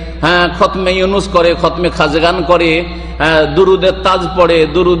তরিকায়, হ্যাঁ, খতমে ইউনুস করে, খতমে খাজগান করে, দুরুদে তাজ পড়ে,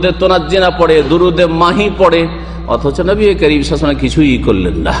 দুরুদে তোনাজ্জিনা পড়ে, দুরুদে মাহি পড়ে, অথচ নবী করিম সাল্লাল্লাহু আলাইহি ওয়াসাল্লাম কিছুই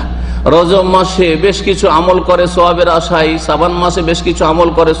করলেন না। রজব মাসে বেশ কিছু আমল করে সওয়াবের আশায়, শাবান মাসে বেশ কিছু আমল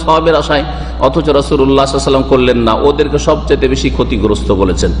করে সওয়াবের আশায়, অথচ রাসূলুল্লাহ সাল্লাল্লাহু আলাইহি ওয়াসাল্লাম করলেন না। ওদেরকে সবচেয়ে বেশি ক্ষতিগ্রস্ত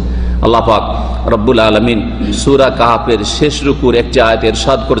বলেছেন। আল্লাহ পাক রব্বুল আলামিন সূরা কাহফের শেষ রুকুর একটি আয়াতে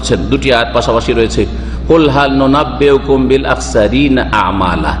ইরশাদ করেছেন, দুটি আয়াত পাশাপাশি রয়েছে, কুল হাল নুনাব্বিউকুম বিল আখসারিনা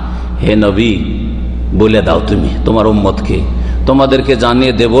আমালা, হে নবী বলে দাও তুমি তোমার উম্মতকে, তোমাদেরকে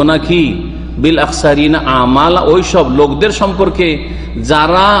জানিয়ে দেব নাকি বিল আখসারিনা আমালা, ওই সব লোকদের সম্পর্কে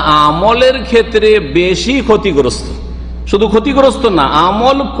যারা আমলের ক্ষেত্রে বেশি ক্ষতিগ্রস্ত। শুধু ক্ষতিগ্রস্ত না,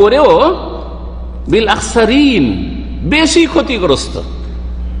 আমল করেও বিল আখসারিন, বেশি ক্ষতিগ্রস্ত।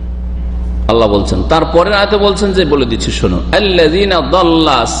 আল্লাহ বলছেন, তারপরের আয়াতে বলছেন যে, বলে দিচ্ছি শোনো, আল্লাযীনা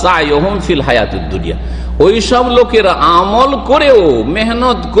দাল্লা সায়ুহুম ফিল হায়াতিদ দুনিয়া, ওই সব লোকেরা আমল করেও,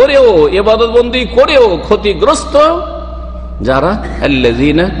 মেহনত করেও, ইবাদতবন্দি করেও ক্ষতিগ্রস্ত যারা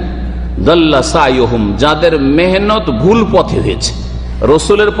আল্লাযীনা দাল্লা সায়ুহুম, যাদের মেহনত ভুল পথে হয়েছে।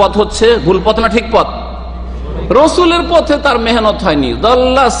 রসুলের পথ হচ্ছে ভুল পথ না ঠিক পথ? রসুলের পথে তার মেহনত হয়নি।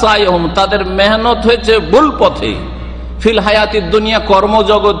 দাল্লা সায়ুহুম, তাদের মেহনত হয়েছে ভুল পথে। ফিল হায়াতিদ দুনিয়া,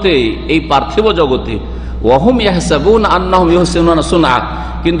 কর্মজগতে, এই পার্থিব জগতে। ওয়াহুম ইয়াহসাবুন আন্নাহুম ইউহসিনুনা সুনআ,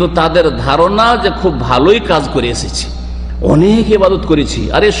 কিন্তু তাদের ধারণা যে খুব ভালোই কাজ করে এসেছি, অনেক ইবাদত করেছি।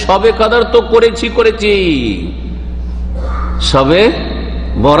 আরে সবে কদর তো করেছি, সবে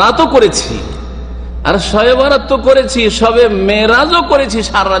বরাতও করেছি, আর শবে বরাত তো করেছি, সবে মেরাজও করেছি,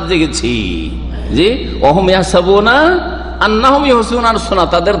 সারা রাত জেগেছি। জি, ওয়াহুম ইয়াহসাবুনা আন্নাহুম ইউহসিনুনা সুনআ,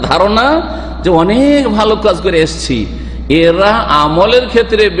 তাদের ধারণা যে অনেক ভালো কাজ করে এসেছি। এরা আমলের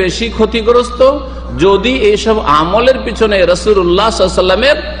ক্ষেত্রে বেশি ক্ষতিগ্রস্ত যদি এইসব আমলের পিছনে রাসূলুল্লাহ সাল্লাল্লাহু আলাইহি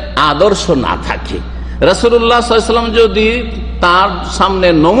ওয়াসাল্লামের আদর্শ না থাকে, রাসূলুল্লাহ সাল্লাল্লাহু আলাইহি ওয়াসাল্লাম যদি তার সামনে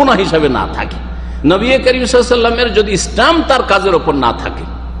নমুনা হিসাবে না থাকে, নবী করিম সাল্লাল্লাহু আলাইহি ওয়াসাল্লামের যদি স্ট্যাম্প তার কাজের উপর না থাকে।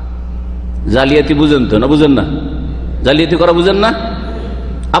 জালিয়াতি বুঝেন তো না? বুঝেন না? জালিয়াতি করা বুঝেন না?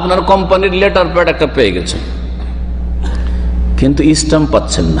 আপনার কোম্পানির লেটার প্যাড একটা পেয়ে গেছেন, কিন্তু স্ট্যাম্প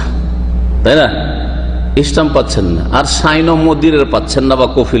পাচ্ছেন না, তাই না? স্ট্যাম্প পাচ্ছেন না, আর সাইন ও মুদিরের পাচ্ছেন না, বা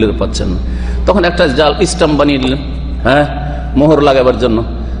কফিলের পাচ্ছেন না। তখন একটা জাল স্ট্যাম্প বানিয়ে নিলেন, হ্যাঁ, মোহর লাগাবার জন্য,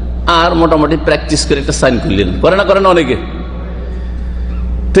 আর মোটামুটি প্র্যাকটিস করে একটা সাইন করলেন। করে না? করেন অনেকে,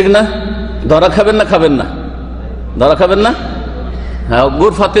 ঠিক না? ধরা খাবেন না? খাবেন না? ধরা খাবেন না? হ্যাঁ,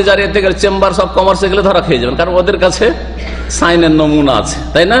 গুরফাতে জারিয়াতে গেলে, চেম্বার অফ কমার্সে গেলে ধরা খেয়ে যাবেন, কারণ ওদের কাছে সাইনের নমুনা আছে,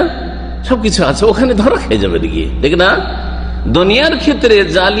 তাই না? সবকিছু আছে, ওখানে ধরা খেয়ে যাবে গিয়ে, ঠিক না? দুনিয়ার ক্ষেত্রে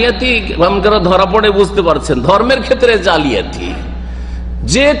জালিয়াতি আপনারা ধরা পড়ে বুঝতে পারছেন। ধর্মের ক্ষেত্রে জালিয়াতি,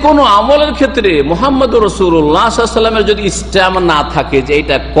 যে কোনো আমলের ক্ষেত্রে মুহাম্মদুর রাসূলুল্লাহ সাল্লাল্লাহু আলাইহি ওয়াসাল্লামের যদি স্ট্যাম্প না থাকে যে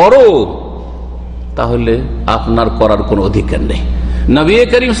এটা করো, তাহলে আপনার করার কোনো অধিকার নেই। নবী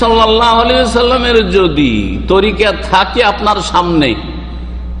করিম সাল্লাল্লাহু আলাইহি ওয়াসাল্লামের যদি তরিকা থাকে আপনার সামনে,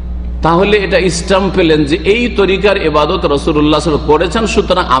 তাহলে এটা স্ট্যাম্প পেলেন যে এই তরিকার ইবাদত রাসূলুল্লাহ সাল্লাল্লাহু আলাইহি ওয়াসাল্লাম করেছেন,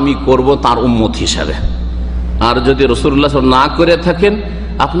 সুতরাং আমি করব তার উম্মত হিসাবে। আর যদি রাসূলুল্লাহ না করে থাকেন,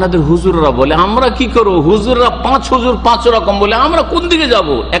 আপনাদের হুজুররা বলে আমরা কি করবো, হুজুররা 5 হুজুর 5 রকম বলে আমরা কোন দিকে যাব,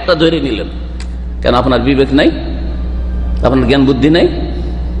 একটা ধরে নিলেন। কেন আপনার বিবেক নাই, আপনার জ্ঞান বুদ্ধি নাই?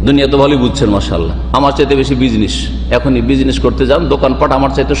 দুনিয়া তো ভালোই বুঝছেন মাশাআল্লাহ, আমার চাইতে বেশি বিজনেস, এখনই বিজনেস করতে যান দোকানপাট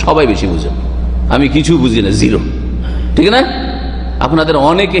আমার চাইতে সবাই বেশি বুঝে, আমি কিছু বুঝি না, জিরো, ঠিক না? আপনাদের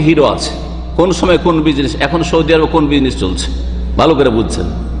অনেকে হিরো আছে, কোন সময় কোন বিজনেস, এখন সৌদি আরবে কোন বিজনেস চলছে ভালো করে বুঝছেন,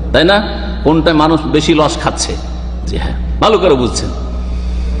 তাই না? কোনটা মানুষ বেশি লস খাচ্ছে, জি হ্যাঁ ভালো করে বুঝছেন।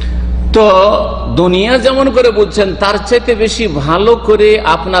 তো দুনিয়া যেমন করে বুঝছেন তার চাইতে বেশি ভালো করে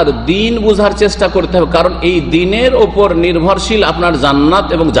আপনার দিন বুঝার চেষ্টা করতে হবে, কারণ এই দিনের ওপর নির্ভরশীল আপনার জান্নাত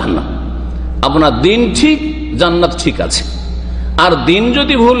এবং জাহান্নাম। আপনার দিন ঠিক, জান্নাত ঠিক আছে, আর দিন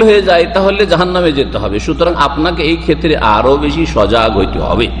যদি ভুল হয়ে যায় তাহলে জাহান্নামে যেতে হবে। সুতরাং আপনাকে এই ক্ষেত্রে আরো বেশি সজাগ হইতে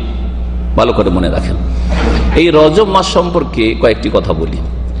হবে, ভালো করে মনে রাখেন। এই রজব মাস সম্পর্কে কয়েকটি কথা বলি।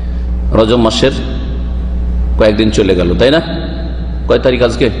 রজব মাসের কয়েকদিন চলে গেল, তাই না? কয় তারিখ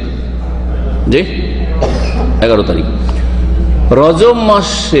আজকে? জি 11 তারিখ। রজব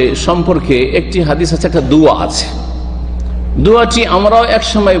মাসে সম্পর্কে একটি হাদিস আছে, একটা দোয়া আছে। দোয়াটি আমরাও এক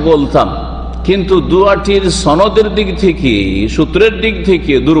সময় বলতাম, কিন্তু দোয়াটির সনদের দিক থেকে, সূত্রের দিক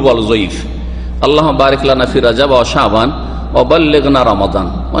থেকে দুর্বল, জয়ীফ। আল্লাহ বারিক লানা ফি রাজাব ওয়া শাবান ওয়া বাল্লিগনা রমাদান।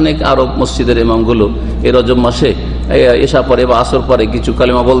 অনেক আরব মসজিদের ইমামগুলো এই রজব মাসে এশা পরে বা আসর পরে কিছু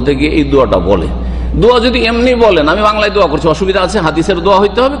কালিমা বলতে গিয়ে এই দোয়াটা বলে। দোয়া যদি এমনি বলেন, আমি বাংলায় দোয়া করছি, অসুবিধা আছে? হাদিসের দোয়া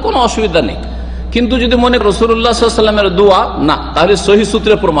হইতে হবে, কোনো অসুবিধা নেই। কিন্তু যদি মনে রাসূলুল্লাহ সাল্লাল্লাহু আলাইহি ওয়াসাল্লামের দোয়া না, তাহলে সহিহ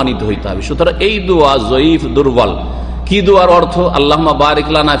সূত্রে প্রমাণিত হইতে হবে। সুতরাং এই দোয়া জয়ীফ, দুর্বল। কি দোয়ার অর্থ? আল্লাহুম্মা বারিক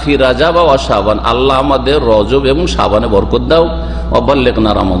লানা ফি রাজাব ওয়া শাবান, আল্লাহ আমাদের রজব এবং শাবানে বরকত দাও, ওয়া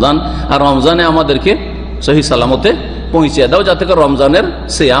বাল্লিগনা রমাদান, আর রমজানে আমাদেরকে সহি সালামতে পৌঁছে দাও, যাতে করে রমজানের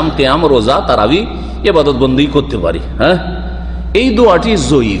সিয়াম, কিয়াম, রোজা, তারাবি ইবাদত বন্দি করতে পারি। হ্যাঁ, এই দোয়াটি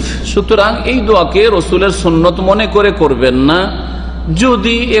জয়ীফ। সুতরাং এই দোয়াকে রাসূলের সুন্নত মনে করে করবেন না।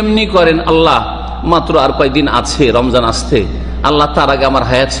 যদি এমনি করেন, আল্লাহ মাত্র আর কয়েকদিন আছে রমজান আসতে, আল্লাহ তার আগে আমার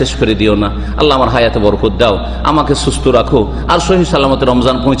হায়াত শেষ করে দিও না, আল্লাহ আমার হায়াতে বরকত দাও, আমাকে সুস্থ রাখো, আর সহি সালামতে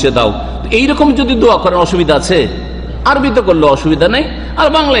রমজান পৌঁছে দাও, এইরকম যদি দোয়া করেন অসুবিধা আছে? আরবিতে করলে অসুবিধা নেই, আর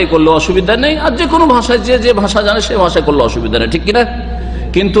বাংলায় করলে অসুবিধা নেই, আর যে কোনো ভাষায় যে ভাষা জানে সে ভাষায় করলে অসুবিধা নেই, ঠিক কিনা?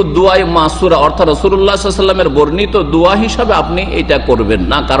 কিন্তু দোয়ায় মাসুরা অর্থাৎ রাসূলুল্লাহ সাল্লাল্লাহু আলাইহি ওয়াসাল্লামের বর্ণিত দোয়া হিসাবে আপনি এটা করবেন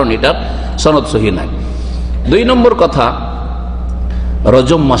না, কারণ এটা সনদ সহিহ নাই। 2 নম্বর কথা,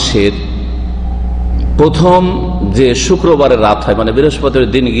 রজব মাসের প্রথম যে শুক্রবারের রাত হয়, মানে বৃহস্পতির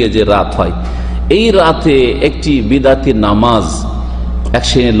দিন গিয়ে যে রাত হয়, এই রাতে একটি বিদাতি নামাজ এক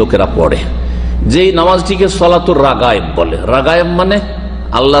শ্রেণীর লোকেরা পড়ে, যেই নামাজটিকে সলাতুর রাগায়েব বলে। রাগায়েব মানে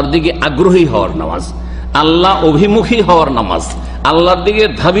আল্লাহর দিকে আগ্রহী হওয়ার নামাজ, আল্লাহ অভিমুখী হওয়ার নামাজ, আল্লাহর দিকে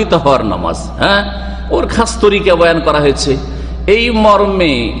ধাবিত হওয়ার নামাজ। হ্যাঁ, ওর খাস তরিকা বয়ান করা হয়েছে। এই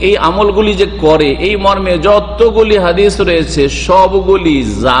মর্মে এই আমলগুলি যে করে, এই মর্মে যতগুলি হাদিস রয়েছে সবগুলি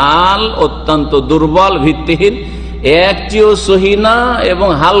জাল, অত্যন্ত দুর্বল, ভিত্তিহীন, একটিও সহিহ না, এবং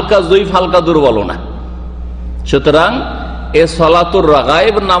হালকা জয়ীফ, হালকা দুর্বলও না। সুতরাং এ সলাতুর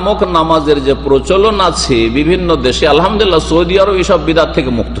রাগায়েব নামক নামাজের যে প্রচলন আছে বিভিন্ন দেশে, আলহামদুলিল্লাহ সৌদি আরব এসব বিদআত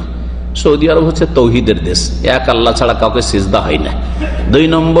থেকে মুক্ত। সৌদি আরব হচ্ছে তৌহিদের দেশ, এক আল্লাহ ছাড়া কাউকে সিজদা হয় না। 2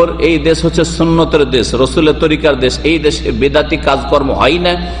 নম্বর, এই দেশ হচ্ছে সুন্নতের দেশ, রসুলের তরিকার দেশ। এই দেশে বেদাতি কাজকর্ম হয়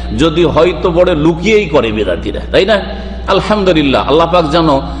না, যদি হয়তো বড় লুকিয়েই করে বেদাতিরা, তাই না? আলহামদুলিল্লাহ, আল্লাহ পাক যেন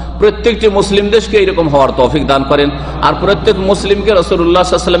প্রত্যেকটি মুসলিম দেশকে এরকম হওয়ার তৌফিক দান করেন, আর প্রত্যেক মুসলিমকে রাসূলুল্লাহ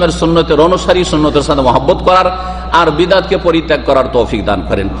সাল্লাল্লাহু আলাইহি ওয়াসাল্লামের সুন্নতের অনুসারী, সুন্নতের সাথে মহব্বত করার আর বিদআতকে পরিত্যাগ করার তৌফিক দান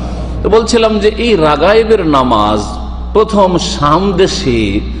করেন। তো বলছিলাম যে এই রাগায়েবের নামাজ প্রথম শাম দেশে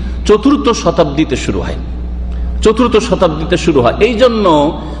 4th শতাব্দীতে শুরু হয়। 4th শতাব্দীতে শুরু হয়, এই জন্য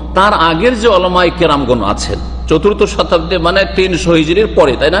তার আগের যে উলামায়ে কেরামগণ আছেন, 4th শতাব্দী মানে 300 হিজরির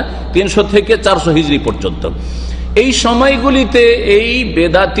পরে, তাই না? 300 থেকে 400 হিজরি পর্যন্ত এই সময়গুলিতে এই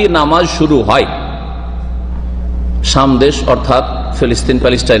বেদাতি নামাজ শুরু হয় শাম দেশ অর্থাৎ ফিলিস্তিন,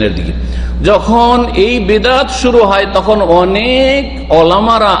 প্যালেস্টাইনের দিকে। যখন এই বেদাত শুরু হয় তখন অনেক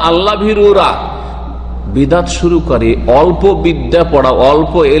ওলামারা, আল্লাহ ভীরুরা বিদাত শুরু করে। অল্প বিদ্যা পড়া,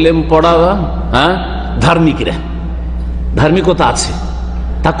 অল্প এলেম পড়া, হ্যাঁ, ধার্মিকরা, ধার্মিকতা আছে,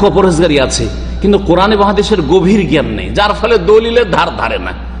 তাকওয়া পরহেজগারি আছে, কিন্তু কোরআন এবং হাদিসের গভীর জ্ঞান নেই, যার ফলে দলিলের ধার ধারে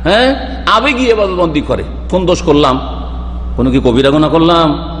না। হ্যাঁ, আবেগী ইবাদতবন্দি করে। কোন দোষ করলাম? কোনো কি কবিরা গুনাহ করলাম?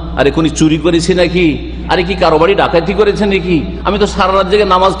 আরে কোন চুরি করেছি নাকি? আরে কি কারো বাড়ি ডাকাতি করেছে নাকি? আমি তো সারা রাত জেগে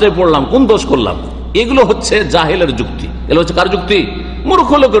নামাজটাই পড়লাম, কোন দোষ করলাম? এগুলো হচ্ছে জাহেলের যুক্তি। এগুলো হচ্ছে কার যুক্তি? মূর্খ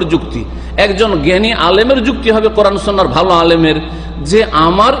লোকের যুক্তি। একজন জ্ঞানী আলেমের যুক্তি হবে, কোরআন সুন্নাহর ভালো আলেমের, যে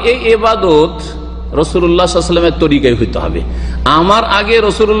আমার এই ইবাদত রাসূলুল্লাহ সাল্লাল্লাহু আলাইহি ওয়াসাল্লামের তরিকায় হইতে হবে। আমার আগে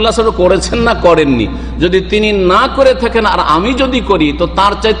রাসূলুল্লাহ সাল্লাল্লাহু আলাইহি ওয়াসাল্লাম করেছেন না করেননি, যদি তিনি না করে থাকেন আর আমি যদি করি, তো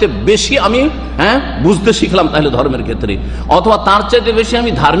তার চাইতে বেশি আমি বুঝতে শিখলাম তাহলে ধর্মের ক্ষেত্রে, অথবা তার চাইতে বেশি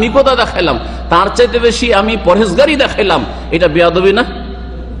আমি ধার্মিকতা দেখাইলাম, তার চাইতে বেশি আমি পরহেজগারি দেখাইলাম, এটা বেয়াদবি না?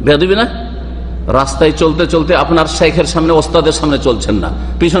 বেয়াদবি না? রাস্তায় চলতে চলতে আপনার শেখের সামনে, ওস্তাদের সামনে চলছেন না,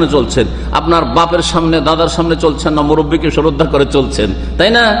 পিছনে চলছেন, আপনার বাপের সামনে, দাদার সামনে চলছেন না, মুরব্বীকে শ্রদ্ধা করে চলছেন,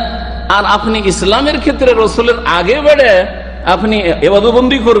 তাই না? আর আপনি ইসলামের ক্ষেত্রে রসুলের আগে বেড়ে আপনি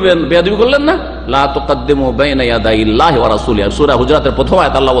ইবাদতবন্দি করবেন, বেয়াদবি করলেন না? লা তুকাদ্দিমু বাইনা ইয়াদাইল্লাহি ওয়া রাসূলিহি, সূরা হুজুরাতের প্রথম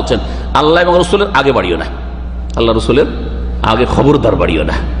আয়াত আল্লাহ বলেন, আল্লাহ এবং রাসূলের আগে বাড়িও না, আল্লাহ রাসূলের আগে খবরদার বাড়িও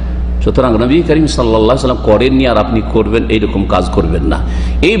না। সুতরাং নবী করিম সাল্লাল্লাহু আলাইহি ওয়াসাল্লাম করেননি আর আপনি করবেন, এইরকম কাজ করবেন না।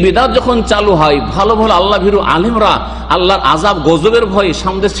 এই বিদআত যখন চালু হয়, ভালো ভালো আল্লাহ ভীরু আলেমরা আল্লাহর আযাব গজবের ভয়ে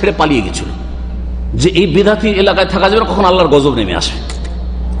সামদেশ ছেড়ে পালিয়ে গেছিল, যে এই বিদআতি এলাকায় থাকা যাবে না, কখন আল্লাহর গজব নেমে আসবে,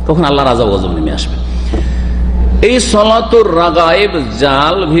 কখন আল্লাহর আযাব গজব নেমে আসবে। এই সলাতুর রাগায়েব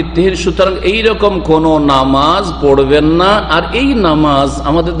জাল ভিত্তির, সুতরাং এইরকম কোন নামাজ পড়বেন না। আর এই নামাজ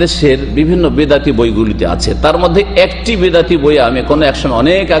আমাদের দেশের বিভিন্ন বেদাতি বইগুলিতে আছে, তার মধ্যে একটি বেদাতি বই আমি কোনো একসময়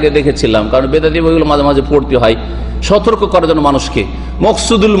অনেক আগে দেখেছিলাম, কারণ বেদাতি বইগুলো মাঝে মাঝে পড়তে হয় সতর্ক করার জন্য মানুষকে।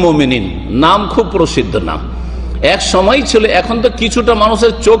 মকসুদুল মুমিনিন নাম খুব প্রসিদ্ধ নাম, এক সময় ছিল, এখন তো কিছুটা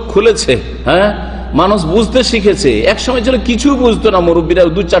মানুষের চোখ খুলেছে, মানুষ বুঝতে শিখেছে। এক সময় ছিল কিছুই বুঝতো না, মুরব্বীরা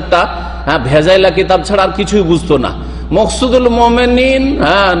দু চারটা ভেজাইলা কিতাব ছাড়া আর কিছুই বুঝতো না। মকসুদুল মুমিনিন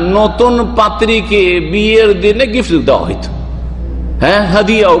নতুন পাত্রীকে বিয়ের দিনে গিফট দেওয়া হইতো,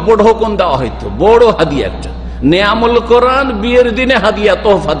 হাদিয়া উপঢৌকন দেওয়া হইতো, বড় হাদিয়া একটা। নেয়ামুল কোরআন বিয়ের দিনে হাদিয়া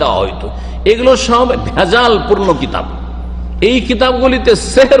তোহফা দেওয়া হইতো। এগুলো সব ভেজাল পূর্ণ কিতাব। এই কিতাবগুলিতে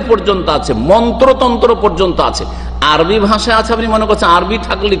সেহর পর্যন্ত আছে, মন্ত্রতন্ত্র পর্যন্ত আছে, আরবি ভাষা আছে। আপনি মনে করছেন আরবি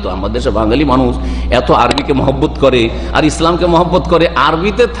থাকলেই তো, আমাদের দেশে বাঙালি মানুষ এত আরবিকে মহব্বত করে আর ইসলামকে মহব্বত করে,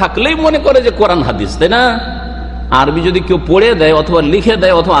 আরবিতে থাকলেই মনে করে যে কোরআন হাদিস, তাই না? আরবি যদি কেউ পড়ে দেয় অথবা লিখে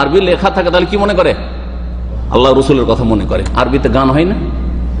দেয় অথবা আরবি লেখা থাকে, তাহলে কি মনে করে? আল্লাহ রসুলের কথা মনে করে। আরবিতে গান হয় না,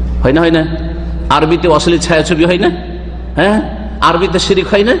 হয় না? হয় না? আরবিতে অশ্লীল ছায়াছবি হয় না? আরবিতে শিরিক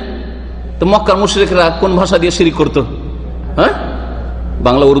হয় না? তো মক্কার মুশরিকরা কোন ভাষা দিয়ে শিরিক করতো?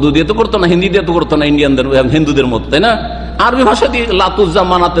 বাংলা উর্দু দিয়ে তো করতো না, হিন্দি দিয়ে তো করতো না, ইন্ডিয়ানদের হিন্দুদের মতো, তাই না? আরবি ভাষা দিয়ে লাতুজ্জা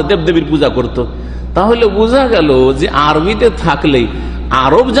মানাতে দেবদেবীর পূজা করতো। তাহলে বোঝা গেল যে আরবিতে থাকলেই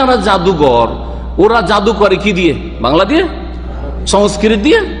আরব যারা জাদুঘর, ওরা জাদু করে কি দিয়ে? বাংলা দিয়ে, সংস্কৃত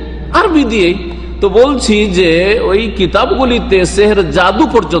দিয়ে, আরবি দিয়ে। তো বলছি যে ওই কিতাবগুলিতে সেহের জাদু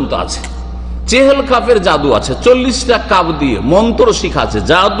পর্যন্ত আছে, চেহেল কাপের জাদু আছে, 40টা কাপ দিয়ে মন্ত্র শিখা আছে,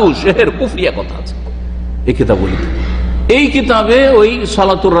 জাদু সেহের কুফরিয়া কথা আছে এই কিতাবগুলিতে। এই কিতাবে ওই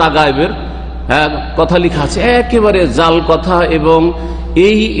সালাতুর রাগায়েবের কথা লেখা আছে, একেবারে জাল কথা। এবং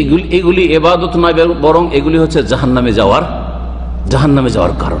এইগুলি ইবাদত নয়, বরং এগুলি হচ্ছে জাহান্নামে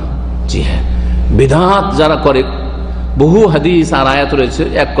যাওয়ার কারণ। জি হ্যাঁ, বিদআত যারা করে, বহু হাদিস আর আয়াত রয়েছে,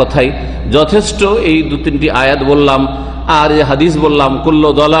 এক কথাই যথেষ্ট। এই 2-3টি আয়াত বললাম আর হাদিস বললাম, কুল্লু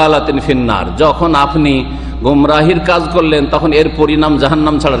দালালাতিন ফিন্নার। যখন আপনি গোমরাহির কাজ করলেন, তখন এর পরিণাম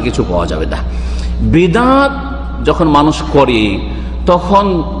জাহান্নাম ছাড়ার কিছু পাওয়া যাবে না। বিদআত যখন মানুষ করে, তখন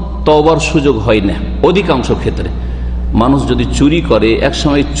তওবার সুযোগ হয় না। অধিকাংশ ক্ষেত্রে মানুষ যদি চুরি করে, এক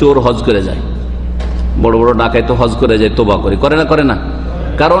সময় চোর হজ করে যায়, বড় বড় ডাকাত তো হজ করে যায়, তোবা করে না? করে না?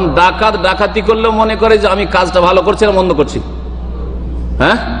 কারণ ডাকাতি করলে মনে করে যে আমি কাজটা ভালো করছি না মন্দ করছি।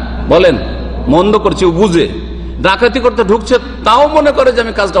 বলেন, মন্দ করছি, ও বুঝে। ডাকাতি করতে ঢুকছে, তাও মনে করে যে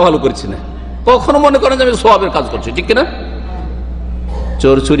আমি কাজটা ভালো করছি না, কখনো মনে করেন যে আমি সওয়াবের কাজ করছি, ঠিক কিনা?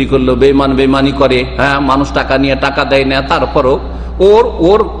 চোর চুরি করলো, বেইমানি করে, মানুষ টাকা নিয়ে টাকা দেয় না, তারপরও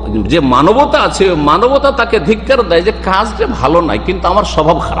ওর যে মানবতা আছে, মানবতা তাকে ধিক্কার দেয় যে কাজটা ভালো নাই, কিন্তু আমার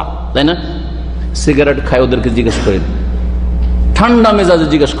স্বভাব খারাপ, তাই না? সিগারেট খায়, ওদেরকে জিজ্ঞেস করেন, ঠান্ডা মেজাজে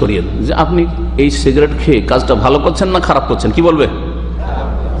জিজ্ঞেস করিয়েন যে আপনি এই সিগারেট খেয়ে কাজটা ভালো করছেন না খারাপ করছেন? কি বলবে?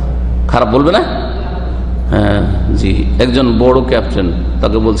 খারাপ বলবে না? জি। একজন বড় ক্যাপ্টেন,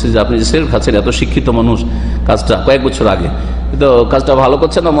 তাকে বলছি যে আপনি যে সিগারেট খাচ্ছেন, এত শিক্ষিত মানুষ, কাজটা কয়েক বছর আগে, তো কাজটা ভালো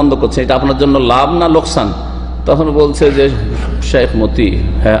করছেন না মন্দ করছেন, এটা আপনার জন্য লাভ না লোকসান? তখন বলছে যে শেখ মতি,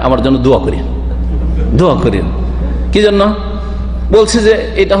 আমার জন্য দোয়া করেন। কি জন্য? বলছে যে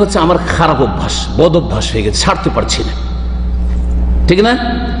এটা হচ্ছে আমার খারাপ অভ্যাস, বদ অভ্যাস হয়ে গেছে, ছাড়তে পারছি না, ঠিক না?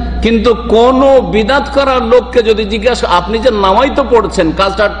 কিন্তু কোন বিদআত করার লোককে যদি জিজ্ঞাসা, আপনি যে নামাজ তো পড়ছেন,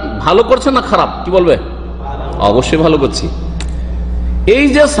 কাজটা ভালো করছেন না খারাপ? কি বলবে? অবশ্যই ভালো করছি। এই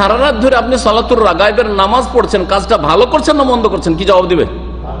যে সারা রাত ধরে আপনি সালাতুর রাগায়েবের নামাজ পড়ছেন, কাজটা ভালো করছেন না মন্দ করছেন? কি জবাব দিবে?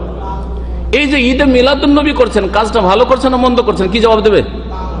 এই যে ঈদে মিলাদুন নবী করছেন, কাজটা ভালো করছেন না মন্দ করছেন? কি জবাব দেবে?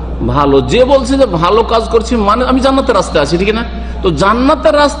 ভালো। যে বলছে যে ভালো কাজ করছি মানে আমি জান্নাতের রাস্তায় আছি, ঠিক না? তো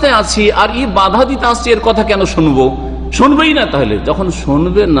জান্নাতের রাস্তায় আছি আর এই বাধা দিতে আসছি, এর কথা কেন শুনবো? শুনবেই না। তাহলে যখন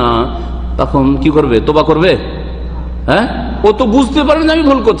শুনবে না, তখন কি করবে? তোবা করবে? হ্যাঁ, ও তো বুঝতে পারে যে আমি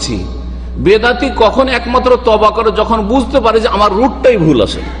ভুল করছি। বেদাতি কখন একমাত্র তবা করে? যখন বুঝতে পারে যে আমার রুটটাই ভুল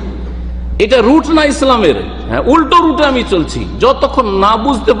আছে, এটা রুট না ইসলামের, হ্যাঁ উল্টো রুটে আমি চলছি। যতক্ষণ না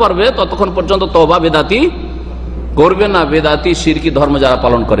বুঝতে পারবে ততক্ষণ পর্যন্ত তওবা বেদাতি করবে না। বেদাতি শিরকি ধর্ম যারা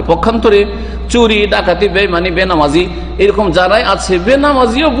পালন করে, পক্ষান্তরে চুরি, ডাকাতি, বেঈমানি, বেনামাজি এরকম যারাই আছে,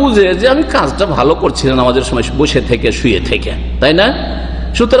 বেনামাজিও বুঝে যে আমি কাজটা ভালো করছি না নামাজের সময় বসে থেকে শুয়ে থেকে, তাই না?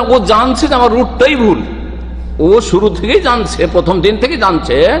 সুতরাং ও জানছে যে আমার রুটটাই ভুল। ও শুরু থেকেই জানছে, প্রথম দিন থেকে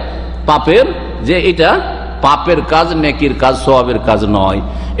জানছে পাপের, যে এটা পাপের কাজ, নেকির কাজ, সওয়াবের কাজ নয়।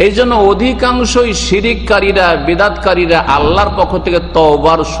 এই জন্য অধিকাংশই শিরিককারীরা, বিদাতকারীরা আল্লাহর পক্ষ থেকে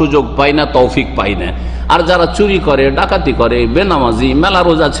তওবার সুযোগ পায় না, তৌফিক পায় না। আর যারা চুরি করে, ডাকাতি করে, বেনামাজি, মেলা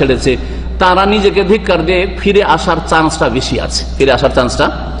রোজা ছেড়েছে, তারা নিজেকে ধিক্কার দিয়ে ফিরে আসার চান্সটা বেশি আছে, ফিরে আসার চান্সটা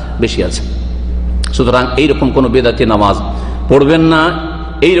বেশি আছে। সুতরাং এইরকম কোনো বেদাতি নামাজ পড়বেন না,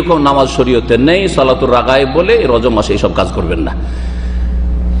 এইরকম নামাজ শরীয়তে নেই। সালাতুর রাগায় বলে রজব মাসে এইসব কাজ করবেন না।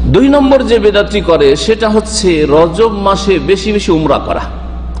 2 নম্বর যে বেদাতি করে সেটা হচ্ছে রজব মাসে বেশি বেশি উমরা করা।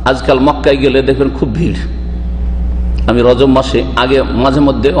 আজকাল মক্কায় গেলে দেখবেন খুব ভিড়। আমি রজব মাসে আগে মাঝে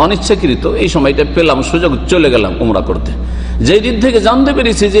মধ্যে অনিচ্ছাকৃত এই সময়টা পেলাম, সুযোগ, চলে গেলাম উমরা করতে। যেই দিন থেকে জানতে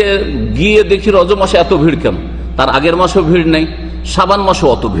পেরেছি যে গিয়ে দেখি রজব মাসে এত ভিড় কেন, তার আগের মাসেও ভিড় নেই, শাবান মাসেও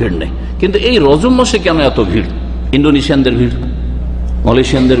অত ভিড় নেই, কিন্তু এই রজব মাসে কেন এত ভিড়? ইন্দোনেশিয়ানদের ভিড়,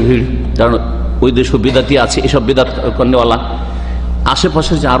 মালয়েশিয়ানদের ভিড়, কারণ ওই দেশও বিদাতি আছে, এসব বিদাত করেওয়ালা।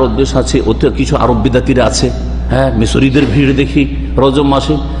 আশেপাশে যে আরব দেশ আছে ওতে কিছু আরব বিদাতিরা আছে, হ্যাঁ মিশরীদের ভিড় দেখি রজব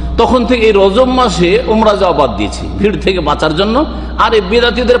মাসে। তখন থেকে এই রজব মাসে উমরা যাওয়া বাদ দিয়েছি ভিড় থেকে বাঁচার জন্য। আর এই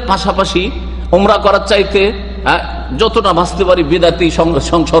বিদাতিদের পাশাপাশি উমরা করার চাইতে যতটা বাঁচতে পারি বিদাতি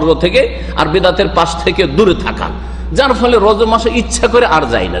সংসর্গ থেকে আর বিদাতের পাশ থেকে দূরে থাকা, যার ফলে রজব মাসে ইচ্ছা করে আর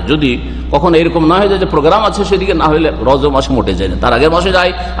যাই না। যদি কখনো এরকম না হয়ে যায় যে প্রোগ্রাম আছে সেদিকে, না হলে রজব মাসে মোটে যায় না, তার আগের মাসে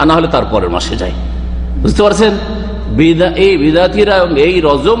যায়, আর না হলে তার পরের মাসে যায়। বুঝতে পারছেন? এই বিদাতিরা এই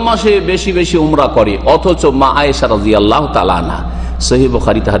রজব মাসে বেশি বেশি উমরা করে, অথচ মা আয়েশা রাদিয়াল্লাহু তাআলা আনহা, সহিহ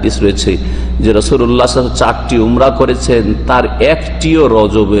বুখারীতে হাদিস রয়েছে যে রাসূলুল্লাহ সাল্লাল্লাহু আলাইহি ওয়াসাল্লাম 4টি উমরা করেছেন, তার একটিও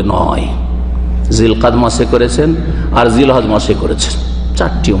রজবে নয়। জিলকাদ মাসে করেছেন আর জিলহজ মাসে করেছেন,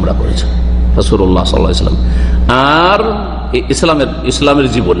 4টি উমরা করেছেন রাসূলুল্লাহ সাল্লাল্লাহু আলাইহি ওয়াসাল্লাম। আর ইসলামের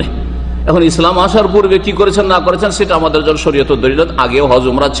জীবনে, এখন ইসলাম আসার পূর্বে কি করেছেন না করেছেন সেটা আমাদের জন্য শরীয়ত দলিল। আগেও হজ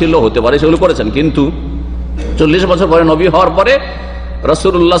উমরা ছিল, হতে পারে সেগুলো করেছেন, কিন্তু 40 বছর পরে নবী হওয়ার পরে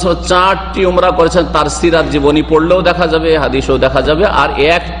রাসূলুল্লাহ 4টি উমরা করেছেন। তার সিরাত জীবনী পড়লেও দেখা যাবে, হাদিসেও দেখা যাবে। আর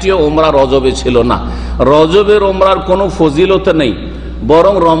একটিও উমরা রজবে ছিল না। রজবের উমরার কোনো ফজিলত নেই,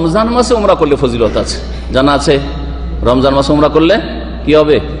 বরং রমজান মাসে উমরা করলে ফজিলত আছে। জানা আছে রমজান মাসে উমরা করলে কি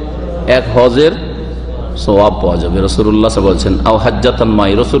হবে? এক হজের সওয়াব পাওয়া যাবে। রাসূলুল্লাহ বলছেন আও হাজ্জাতান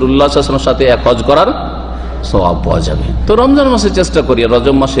মাই, রাসূলুল্লাহ সাল্লাল্লাহু আলাইহি ওয়াসাল্লামের সাথে এক হজ করার সওয়াব পাওয়া যাবে। তো রমজান মাসে চেষ্টা করি,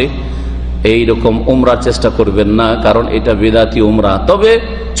 রজব মাসে এইরকম উমরার চেষ্টা করবেন না, কারণ এটা বিদাতি উমরা। তবে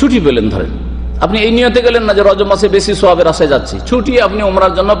ছুটি পেলেন, ধরেন আপনি এই নিয়তে গেলেন না যে রজব মাসে বেশি সওয়াবের আশায় যাচ্ছি, ছুটি আপনি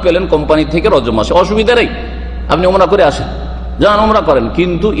উমরার জন্য পেলেন কোম্পানি থেকে রজব মাসে, অসুবিধা নেই, আপনি উমরা করে আসেন, যান উমরা করেন,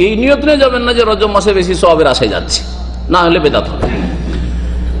 কিন্তু এই নিয়ত নিয়ে যাবেন না যে রজব মাসে বেশি সওয়াবের আশায় যাচ্ছি, না হলে বেদাত হবে।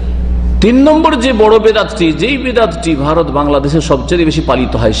 3 নম্বর যে বড় বেদাতটি, যেই বেদাতটি ভারত বাংলাদেশে সবচেয়ে বেশি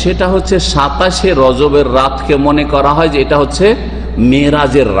পালিত হয়, সেটা হচ্ছে 27শে রজবের রাতকে মনে করা হয় যে এটা হচ্ছে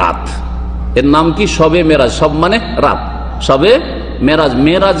মেরাজের রাত। এর নাম কি? শবে মেরাজ। সব মানে রাত, শবে মেরাজ,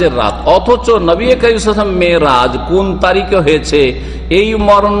 মেরাজের রাত। অথচ নবী করিম সাল্লাল্লাহু আলাইহি ওয়াসাল্লাম মেরাজ কোন তারিখে হয়েছে এই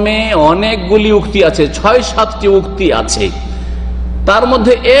মর্মে অনেকগুলি উক্তি আছে, 6-7টি উক্তি আছে। তার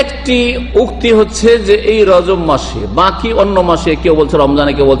মধ্যে একটি উক্তি হচ্ছে যে এই রজব মাসে, বাকি অন্য মাসে, কেউ বলছে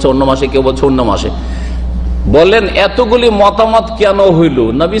রমজানে, কেউ বলছে অন্য মাসে, কেউ বলছে অন্য মাসে। বলেন এতগুলি মতামত কেন হইল?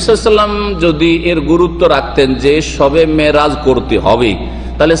 নবী সাল্লাল্লাহু আলাইহি ওয়াসাল্লাম যদি এর গুরুত্ব রাখতেন যে শবে মেরাজ করতে হবে,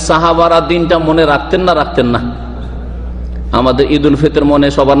 তাহলে সাহাবারা দিনটা মনে রাখতেন না রাখতেন না? আমাদের ঈদ উল ফিতর মনে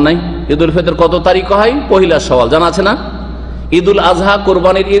সবার নাই। ঈদ উল ফিতর কত তারিখে হয়? 1 শাওয়াল, জানা আছে না? ঈদ উল আজহা,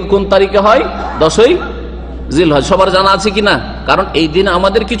 কোরবানির ঈদ কোন তারিখে হয়? 10ই জিলহজ। সবার জানা আছে কিনা? কারণ এই দিন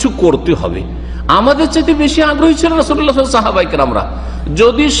আমাদের কিছু করতে হবে। আমাদের চাইতে বেশি আগ্রহী ছিলেন রাসূলুল্লাহ সাহাবায়ে কেরামরা।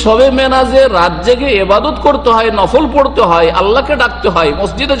 যদি শবে মেরাজে রাত জেগে ইবাদত করতে হয়, নফল পড়তে হয়, আল্লাহকে ডাকতে হয়,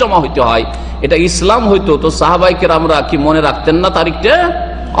 মসজিদে জমা হইতে হয়, এটা ইসলাম হইতো, তো সাহাবায়ে কেরামরা কি মনে রাখতেন না তারিখটা?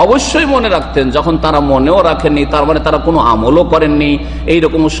 অবশ্যই মনে রাখতেন। যখন তারা মনেও রাখেননি, তার মানে তারা কোনো আমলও করেননি,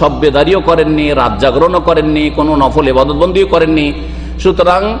 এইরকম সব বেদারিও করেননি, রাত জাগরণও করেননি, কোনো নফল ইবাদত বন্দিও করেননি।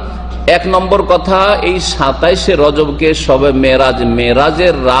 সুতরাং 1 নম্বর কথা, এই 27শে রজবকে শবে মেরাজ,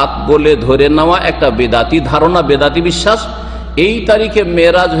 মেরাজের রাত বলে ধরে নেওয়া একটা বেদাতি ধারণা, বেদাতি বিশ্বাস। এই তারিখে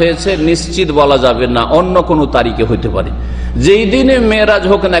মেরাজ হয়েছে নিশ্চিত বলা যাবে না, অন্য কোনো তারিখে হইতে পারে। যেই দিনে মেরাজ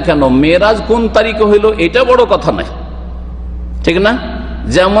হোক না কেন, মেরাজ কোন তারিখে হইল এটা বড় কথা নয়, ঠিক না?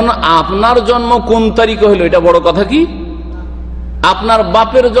 যেমন আপনার জন্ম কোন তারিখে হলো এটা বড় কথা কি, আপনার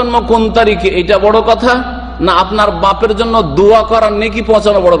বাপের জন্ম কোন তারিখে এটা বড় কথা, না আপনার বাপের জন্য দোয়া করার নেকি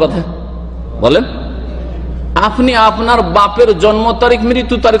পৌঁছানো বড় কথা? বলেন। আপনি আপনার বাপের জন্ম তারিখ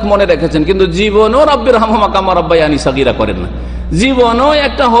মৃত্যু তারিখ মনে রেখেছেন, কিন্তু জীবনও রাব্বির হামহুমা কামা রাব্বায়ানি সাগীরা করেন না, জীবনও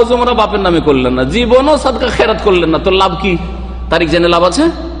একটা হজমরা বাপের নামে করলেন না, জীবনও সাদকা খেরাত করলেন না, তো লাভ কি? তারিখ জেনে লাভ আছে?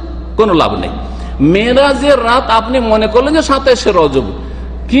 কোনো লাভ নেই। মেরাজের রাত আপনি মনে করলেন যে 27শে রজব,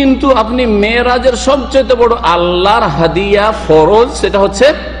 কিন্তু আপনি মেরাজের সবচেয়ে বড় আল্লাহর হাদিয়া ফরজ, সেটা হচ্ছে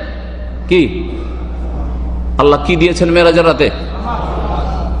কি? আল্লাহ কি দিয়েছেন মেরাজের রাতে?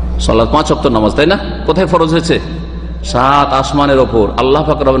 সালাত, 5 ওয়াক্ত নামাজ, তাই না? কোথায় ফরজ হয়েছে? 7 আসমানের ওপর আল্লাহ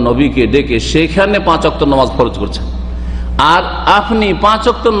পাক রব্বুল নবীকে ডেকে সেখানে 5 ওয়াক্ত নামাজ ফরজ করছেন, আর আপনি 5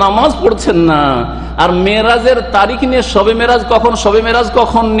 ওয়াক্ত নামাজ পড়ছেন না, আর মেরাজের তারিখ নিয়ে শবে মেরাজ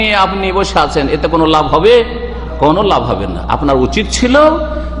কখন নিয়ে আপনি বসে আছেন, এতে কোনো লাভ হবে? কোনো লাভ হবে না। আপনার উচিত ছিল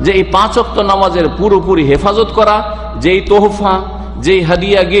যে এই 5 ওয়াক্ত নামাজের পুরোপুরি হেফাজত করা, যেই তোহফা, যেই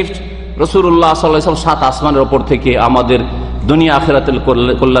হাদিয়া গিফট রাসূলুল্লাহ সাল্লাল্লাহু আলাইহি ওয়াসাল্লাম 7 আসমানের ওপর থেকে আমাদের দুনিয়া আখিরাতের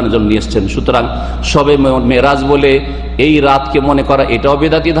কল্যাণের জন্য নিয়ে এসেছেন। সুতরাং শবে মেরাজ বলে এই রাতকে মনে করা এটাও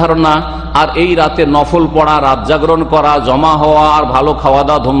বেদাতি ধারণা, আর এই রাতে নফল পড়া, রাত জাগরণ করা, জমা হওয়া, আর ভালো খাওয়া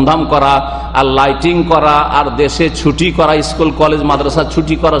দাওয়া, ধুমধাম করা, আর লাইটিং করা, আর দেশে ছুটি করা, স্কুল কলেজ মাদ্রাসা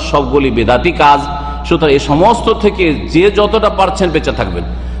ছুটি করা, সবগুলি বেদাতি কাজ। সুতরাং এই সমস্ত থেকে যে যতটা পারছেন বেঁচে থাকবেন।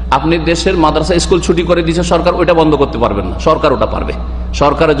 আপনি দেশের মাদ্রাসা স্কুল ছুটি করে দিয়েছে সরকার, ওইটা বন্ধ করতে পারবেন না, সরকার ওটা পারবে,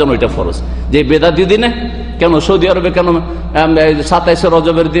 সরকারের জন্য ওইটা ফরজ। যে বেদাতি দিনে কেন সৌদি আরবে কেন 27শে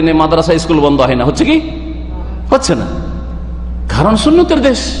রজবের দিনে মাদ্রাসা স্কুল বন্ধ হয় না? হচ্ছে কি? হচ্ছে না, কারণ সুন্নতের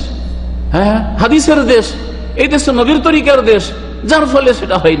দেশ, হ্যাঁ হাদিসের দেশ, এই দেশ নবীর তরিকার দেশ, যার ফলে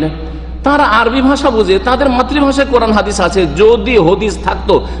সেটা হয় না। তারা আরবি ভাষা বুঝে, তাদের মাতৃভাষায় কোরআন হাদিস আছে। যদি হাদিস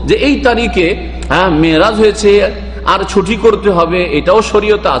থাকতো যে এই তারিখে মেরাজ হয়েছে আর ছুটি করতে হবে, এটাও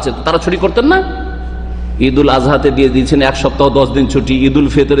শরীয়তে আছে, তারা ছুটি করতেন না? ঈদুল আজহাতে দিয়ে দিয়েছেন 1 সপ্তাহ 10 দিন ছুটি, ঈদুল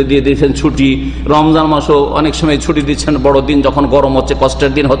ফিতরে দিয়ে দিয়েছেন ছুটি, রমজান মাসও অনেক সময় ছুটি দিচ্ছেন, বড় দিন যখন গরম হচ্ছে,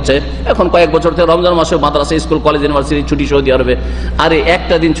 কষ্টের দিন হচ্ছে। এখন কয়েক বছর থেকে রমজান মাসে মাদ্রাসা স্কুল কলেজ ইউনিভার্সিটি ছুটি সৌদি আরবে। আরে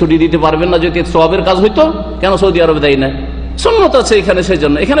একটা দিন ছুটি দিতে পারবেন না, যদি সওয়াবের কাজ হইতো, কেন সৌদি আরবে দেয় না? সুন্নত আছে এখানে, সেই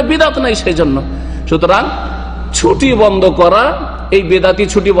জন্য, এখানে বিদআত নাই সেই জন্য। সুতরাং ছুটি বন্ধ করা, এই বেদাতি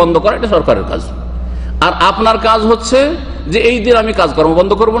ছুটি বন্ধ করা, এটা সরকারের কাজ। আর আপনার কাজ হচ্ছে যে এই দিন আমি কাজকর্ম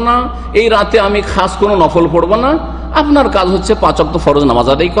বন্ধ করব না, এই রাতে আমি খাস কোনো নফল পড়বো না। আপনার কাজ হচ্ছে 5 ওয়াক্ত ফরজ নামাজ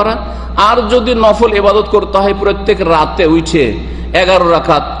আদায় করা। আর যদি নফল ইবাদত করতে হয়, প্রত্যেক রাতে উঠে 11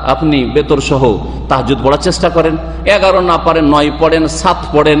 রাকাত আপনি বেতর সহ তাহাজ্জুদ পড়ার চেষ্টা করেন। 11 না পারেন 9 পড়েন, 7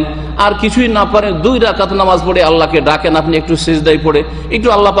 পড়েন, আর কিছুই না পারেন 2 রাকাত নামাজ পড়ে আল্লাহকে ডাকেন। আপনি একটু সিজদায় পড়ে একটু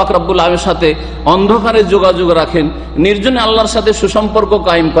আল্লাহ পাক রব্বুল আলামিনের সাথে অন্ধকারে যোগাযোগ রাখেন, নির্জনে আল্লাহর সাথে সুসম্পর্ক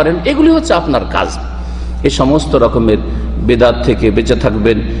কায়েম করেন। এগুলি হচ্ছে আপনার কাজ। এই সমস্ত রকমের বিদআত থেকে বেঁচে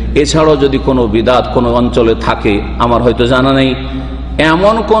থাকবেন। এছাড়াও যদি কোনো বিদআত কোনো অঞ্চলে থাকে, আমার হয়তো জানা নেই,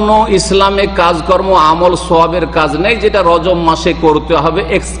 এমন কোন ইসলামে কাজকর্ম আমল সওয়াবের কাজ নেই যেটা রজব মাসে করতে হবে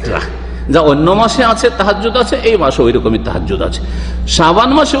এক্সট্রা। যা অন্য মাসে আছে, তাহাজ্জুদ আছে, এই মাসে ওই রকমই তাহাজ্জুদ আছে, শাবান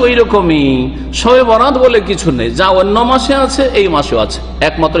মাসে ওই রকমই, শবে বরাত বলে কিছু নেই, যা অন্য মাসে আছে এই মাসেও আছে।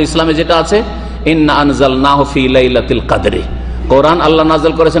 একমাত্র ইসলামে যেটা আছে, ইন্না আনজালনাহু ফি লাইলাতিল কদরি, কোরআন আল্লাহ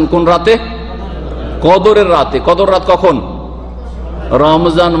নাযিল করেছেন কোন রাতে? কদরের রাতে। কদর রাত কখন?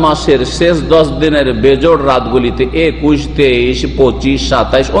 রমজান মাসের শেষ 10 দিনের বেজোড় রাতগুলিতে, 21, 23, 25,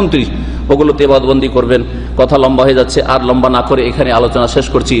 27, 29, ওগুলোতে ইবাদতবন্দি করবেন। কথা লম্বা হয়ে যাচ্ছে, আর লম্বা না করে এখানে আলোচনা শেষ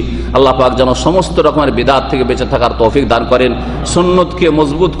করছি। আল্লাহ পাক যেন সমস্ত রকমের বিদআত থেকে বেঁচে থাকার তৌফিক দান করেন, সুন্নতকে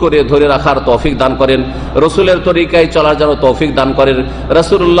মজবুত করে ধরে রাখার তৌফিক দান করেন, রসুলের তরিকায় চলার যেন তৌফিক দান করেন,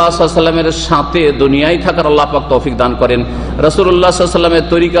 রাসূলুল্লাহ সাল্লাল্লাহু আলাইহি ওয়াসাল্লামের সাথে দুনিয়ায় থাকার আল্লাহ পাক তৌফিক দান করেন, রাসূলুল্লাহ সাল্লাল্লাহু আলাইহি ওয়াসাল্লামের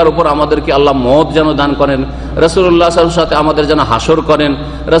তরিকার উপর আমাদেরকে আল্লাহ মওত যেন দান করেন, রাসূলুল্লাহ সাল্লাল্লাহু আলাইহি ওয়াসাল্লামের সাথে আমাদের যেন হাসর করেন,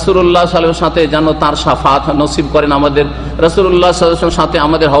 রাসূলুল্লাহ সাল্লাল্লাহু আলাইহি ওয়াসাল্লামের সাথে যেন তার শাফাআত নসিব করেন আমাদের, রাসূলুল্লাহ সাল্লাল্লাহু আলাইহি ওয়াসাল্লামের সাথে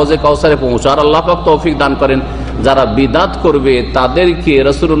আমাদের হাউজে কাউসারে পৌঁছার আল্লাহ পাক তৌফিক দান করেন। যারা বিদআত করবে তাদেরকে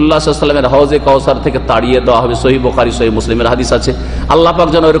রাসূলুল্লাহ সাল্লাল্লাহু আলাইহি ওয়াসাল্লামের হাউজে কাউসার থেকে তাড়িয়ে দেওয়া হবে। সহিহ বুখারী, সহিহ মুসলিমের হাদিস আছে। আল্লাহ পাক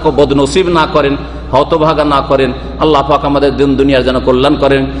যেন এরকম বদনসিব না করেন, হতভাগা না করেন। আল্লাহ পাক আমাদের দিন দুনিয়ার যেন কল্যাণ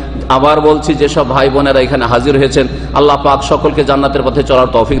করেন। আবার বলছি, যেসব ভাই বোনেরা এখানে হাজির হয়েছেন, আল্লাহ পাক সকলকে জান্নাতের পথে চলার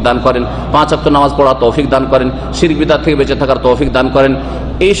তৌফিক দান করেন, 5 ওয়াক্ত নামাজ পড়ার তৌফিক দান করেন, শিরক বিদআত থেকে বেঁচে থাকার তৌফিক দান করেন।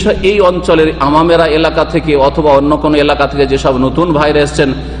 এই অঞ্চলের আমামেরা এলাকা থেকে অথবা অন্য কোনো এলাকা থেকে যেসব নতুন ভাইরা এসেছেন,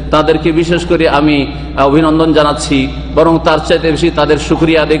 তাদেরকে বিশেষ করে আমি অভিনন্দন জানাচ্ছি, বরং তার চাইতে বেশি তাদের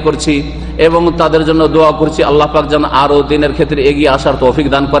শুকরিয়া আদায় করছি এবং তাদের জন্য দোয়া করছি। আল্লাহ পাক যেন আরও দিনের ক্ষেত্রে এগিয়ে আসার তৌফিক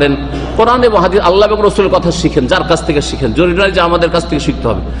দান করেন। কোরআন এবং হাদিস, আল্লাহ এবং রাসূলের কথা শিখেন, যার কাছ থেকে শিখেন। জরুরি নয় যে আমাদের কাছ থেকে শিখতে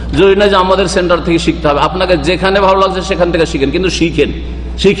হবে, জরুরি নয় যে আমাদের সেন্টার থেকে শিখতে হবে। আপনাকে যেখানে ভালো লাগছে সেখান থেকে শিখেন, কিন্তু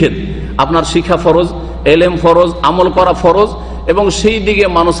শিখেন। আপনার শিক্ষা ফরজ, এলেম ফরজ, আমল করা ফরজ, এবং সেই দিকে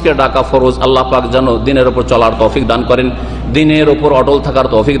মানুষকে ডাকা ফরজ। আল্লাহ পাক যেন দিনের উপর চলার তৌফিক দান করেন, দিনের উপর অটল থাকার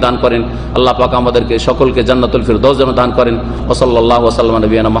তৌফিক দান করেন। আল্লাহ পাক আমাদেরকে সকলকে জান্নাতুল ফিরদৌস যেন দান করেন। ওয়া সাল্লাল্লাহু ওয়া সাল্লামা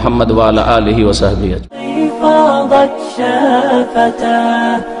নবিয়ানা মুহাম্মদ ওয়া আলা আলিহি ওয়া সাহবিহি فاضت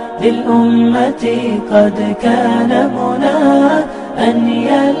شافتاه للأمة قد كان منى أن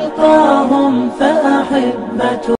يلقاهم فأحبته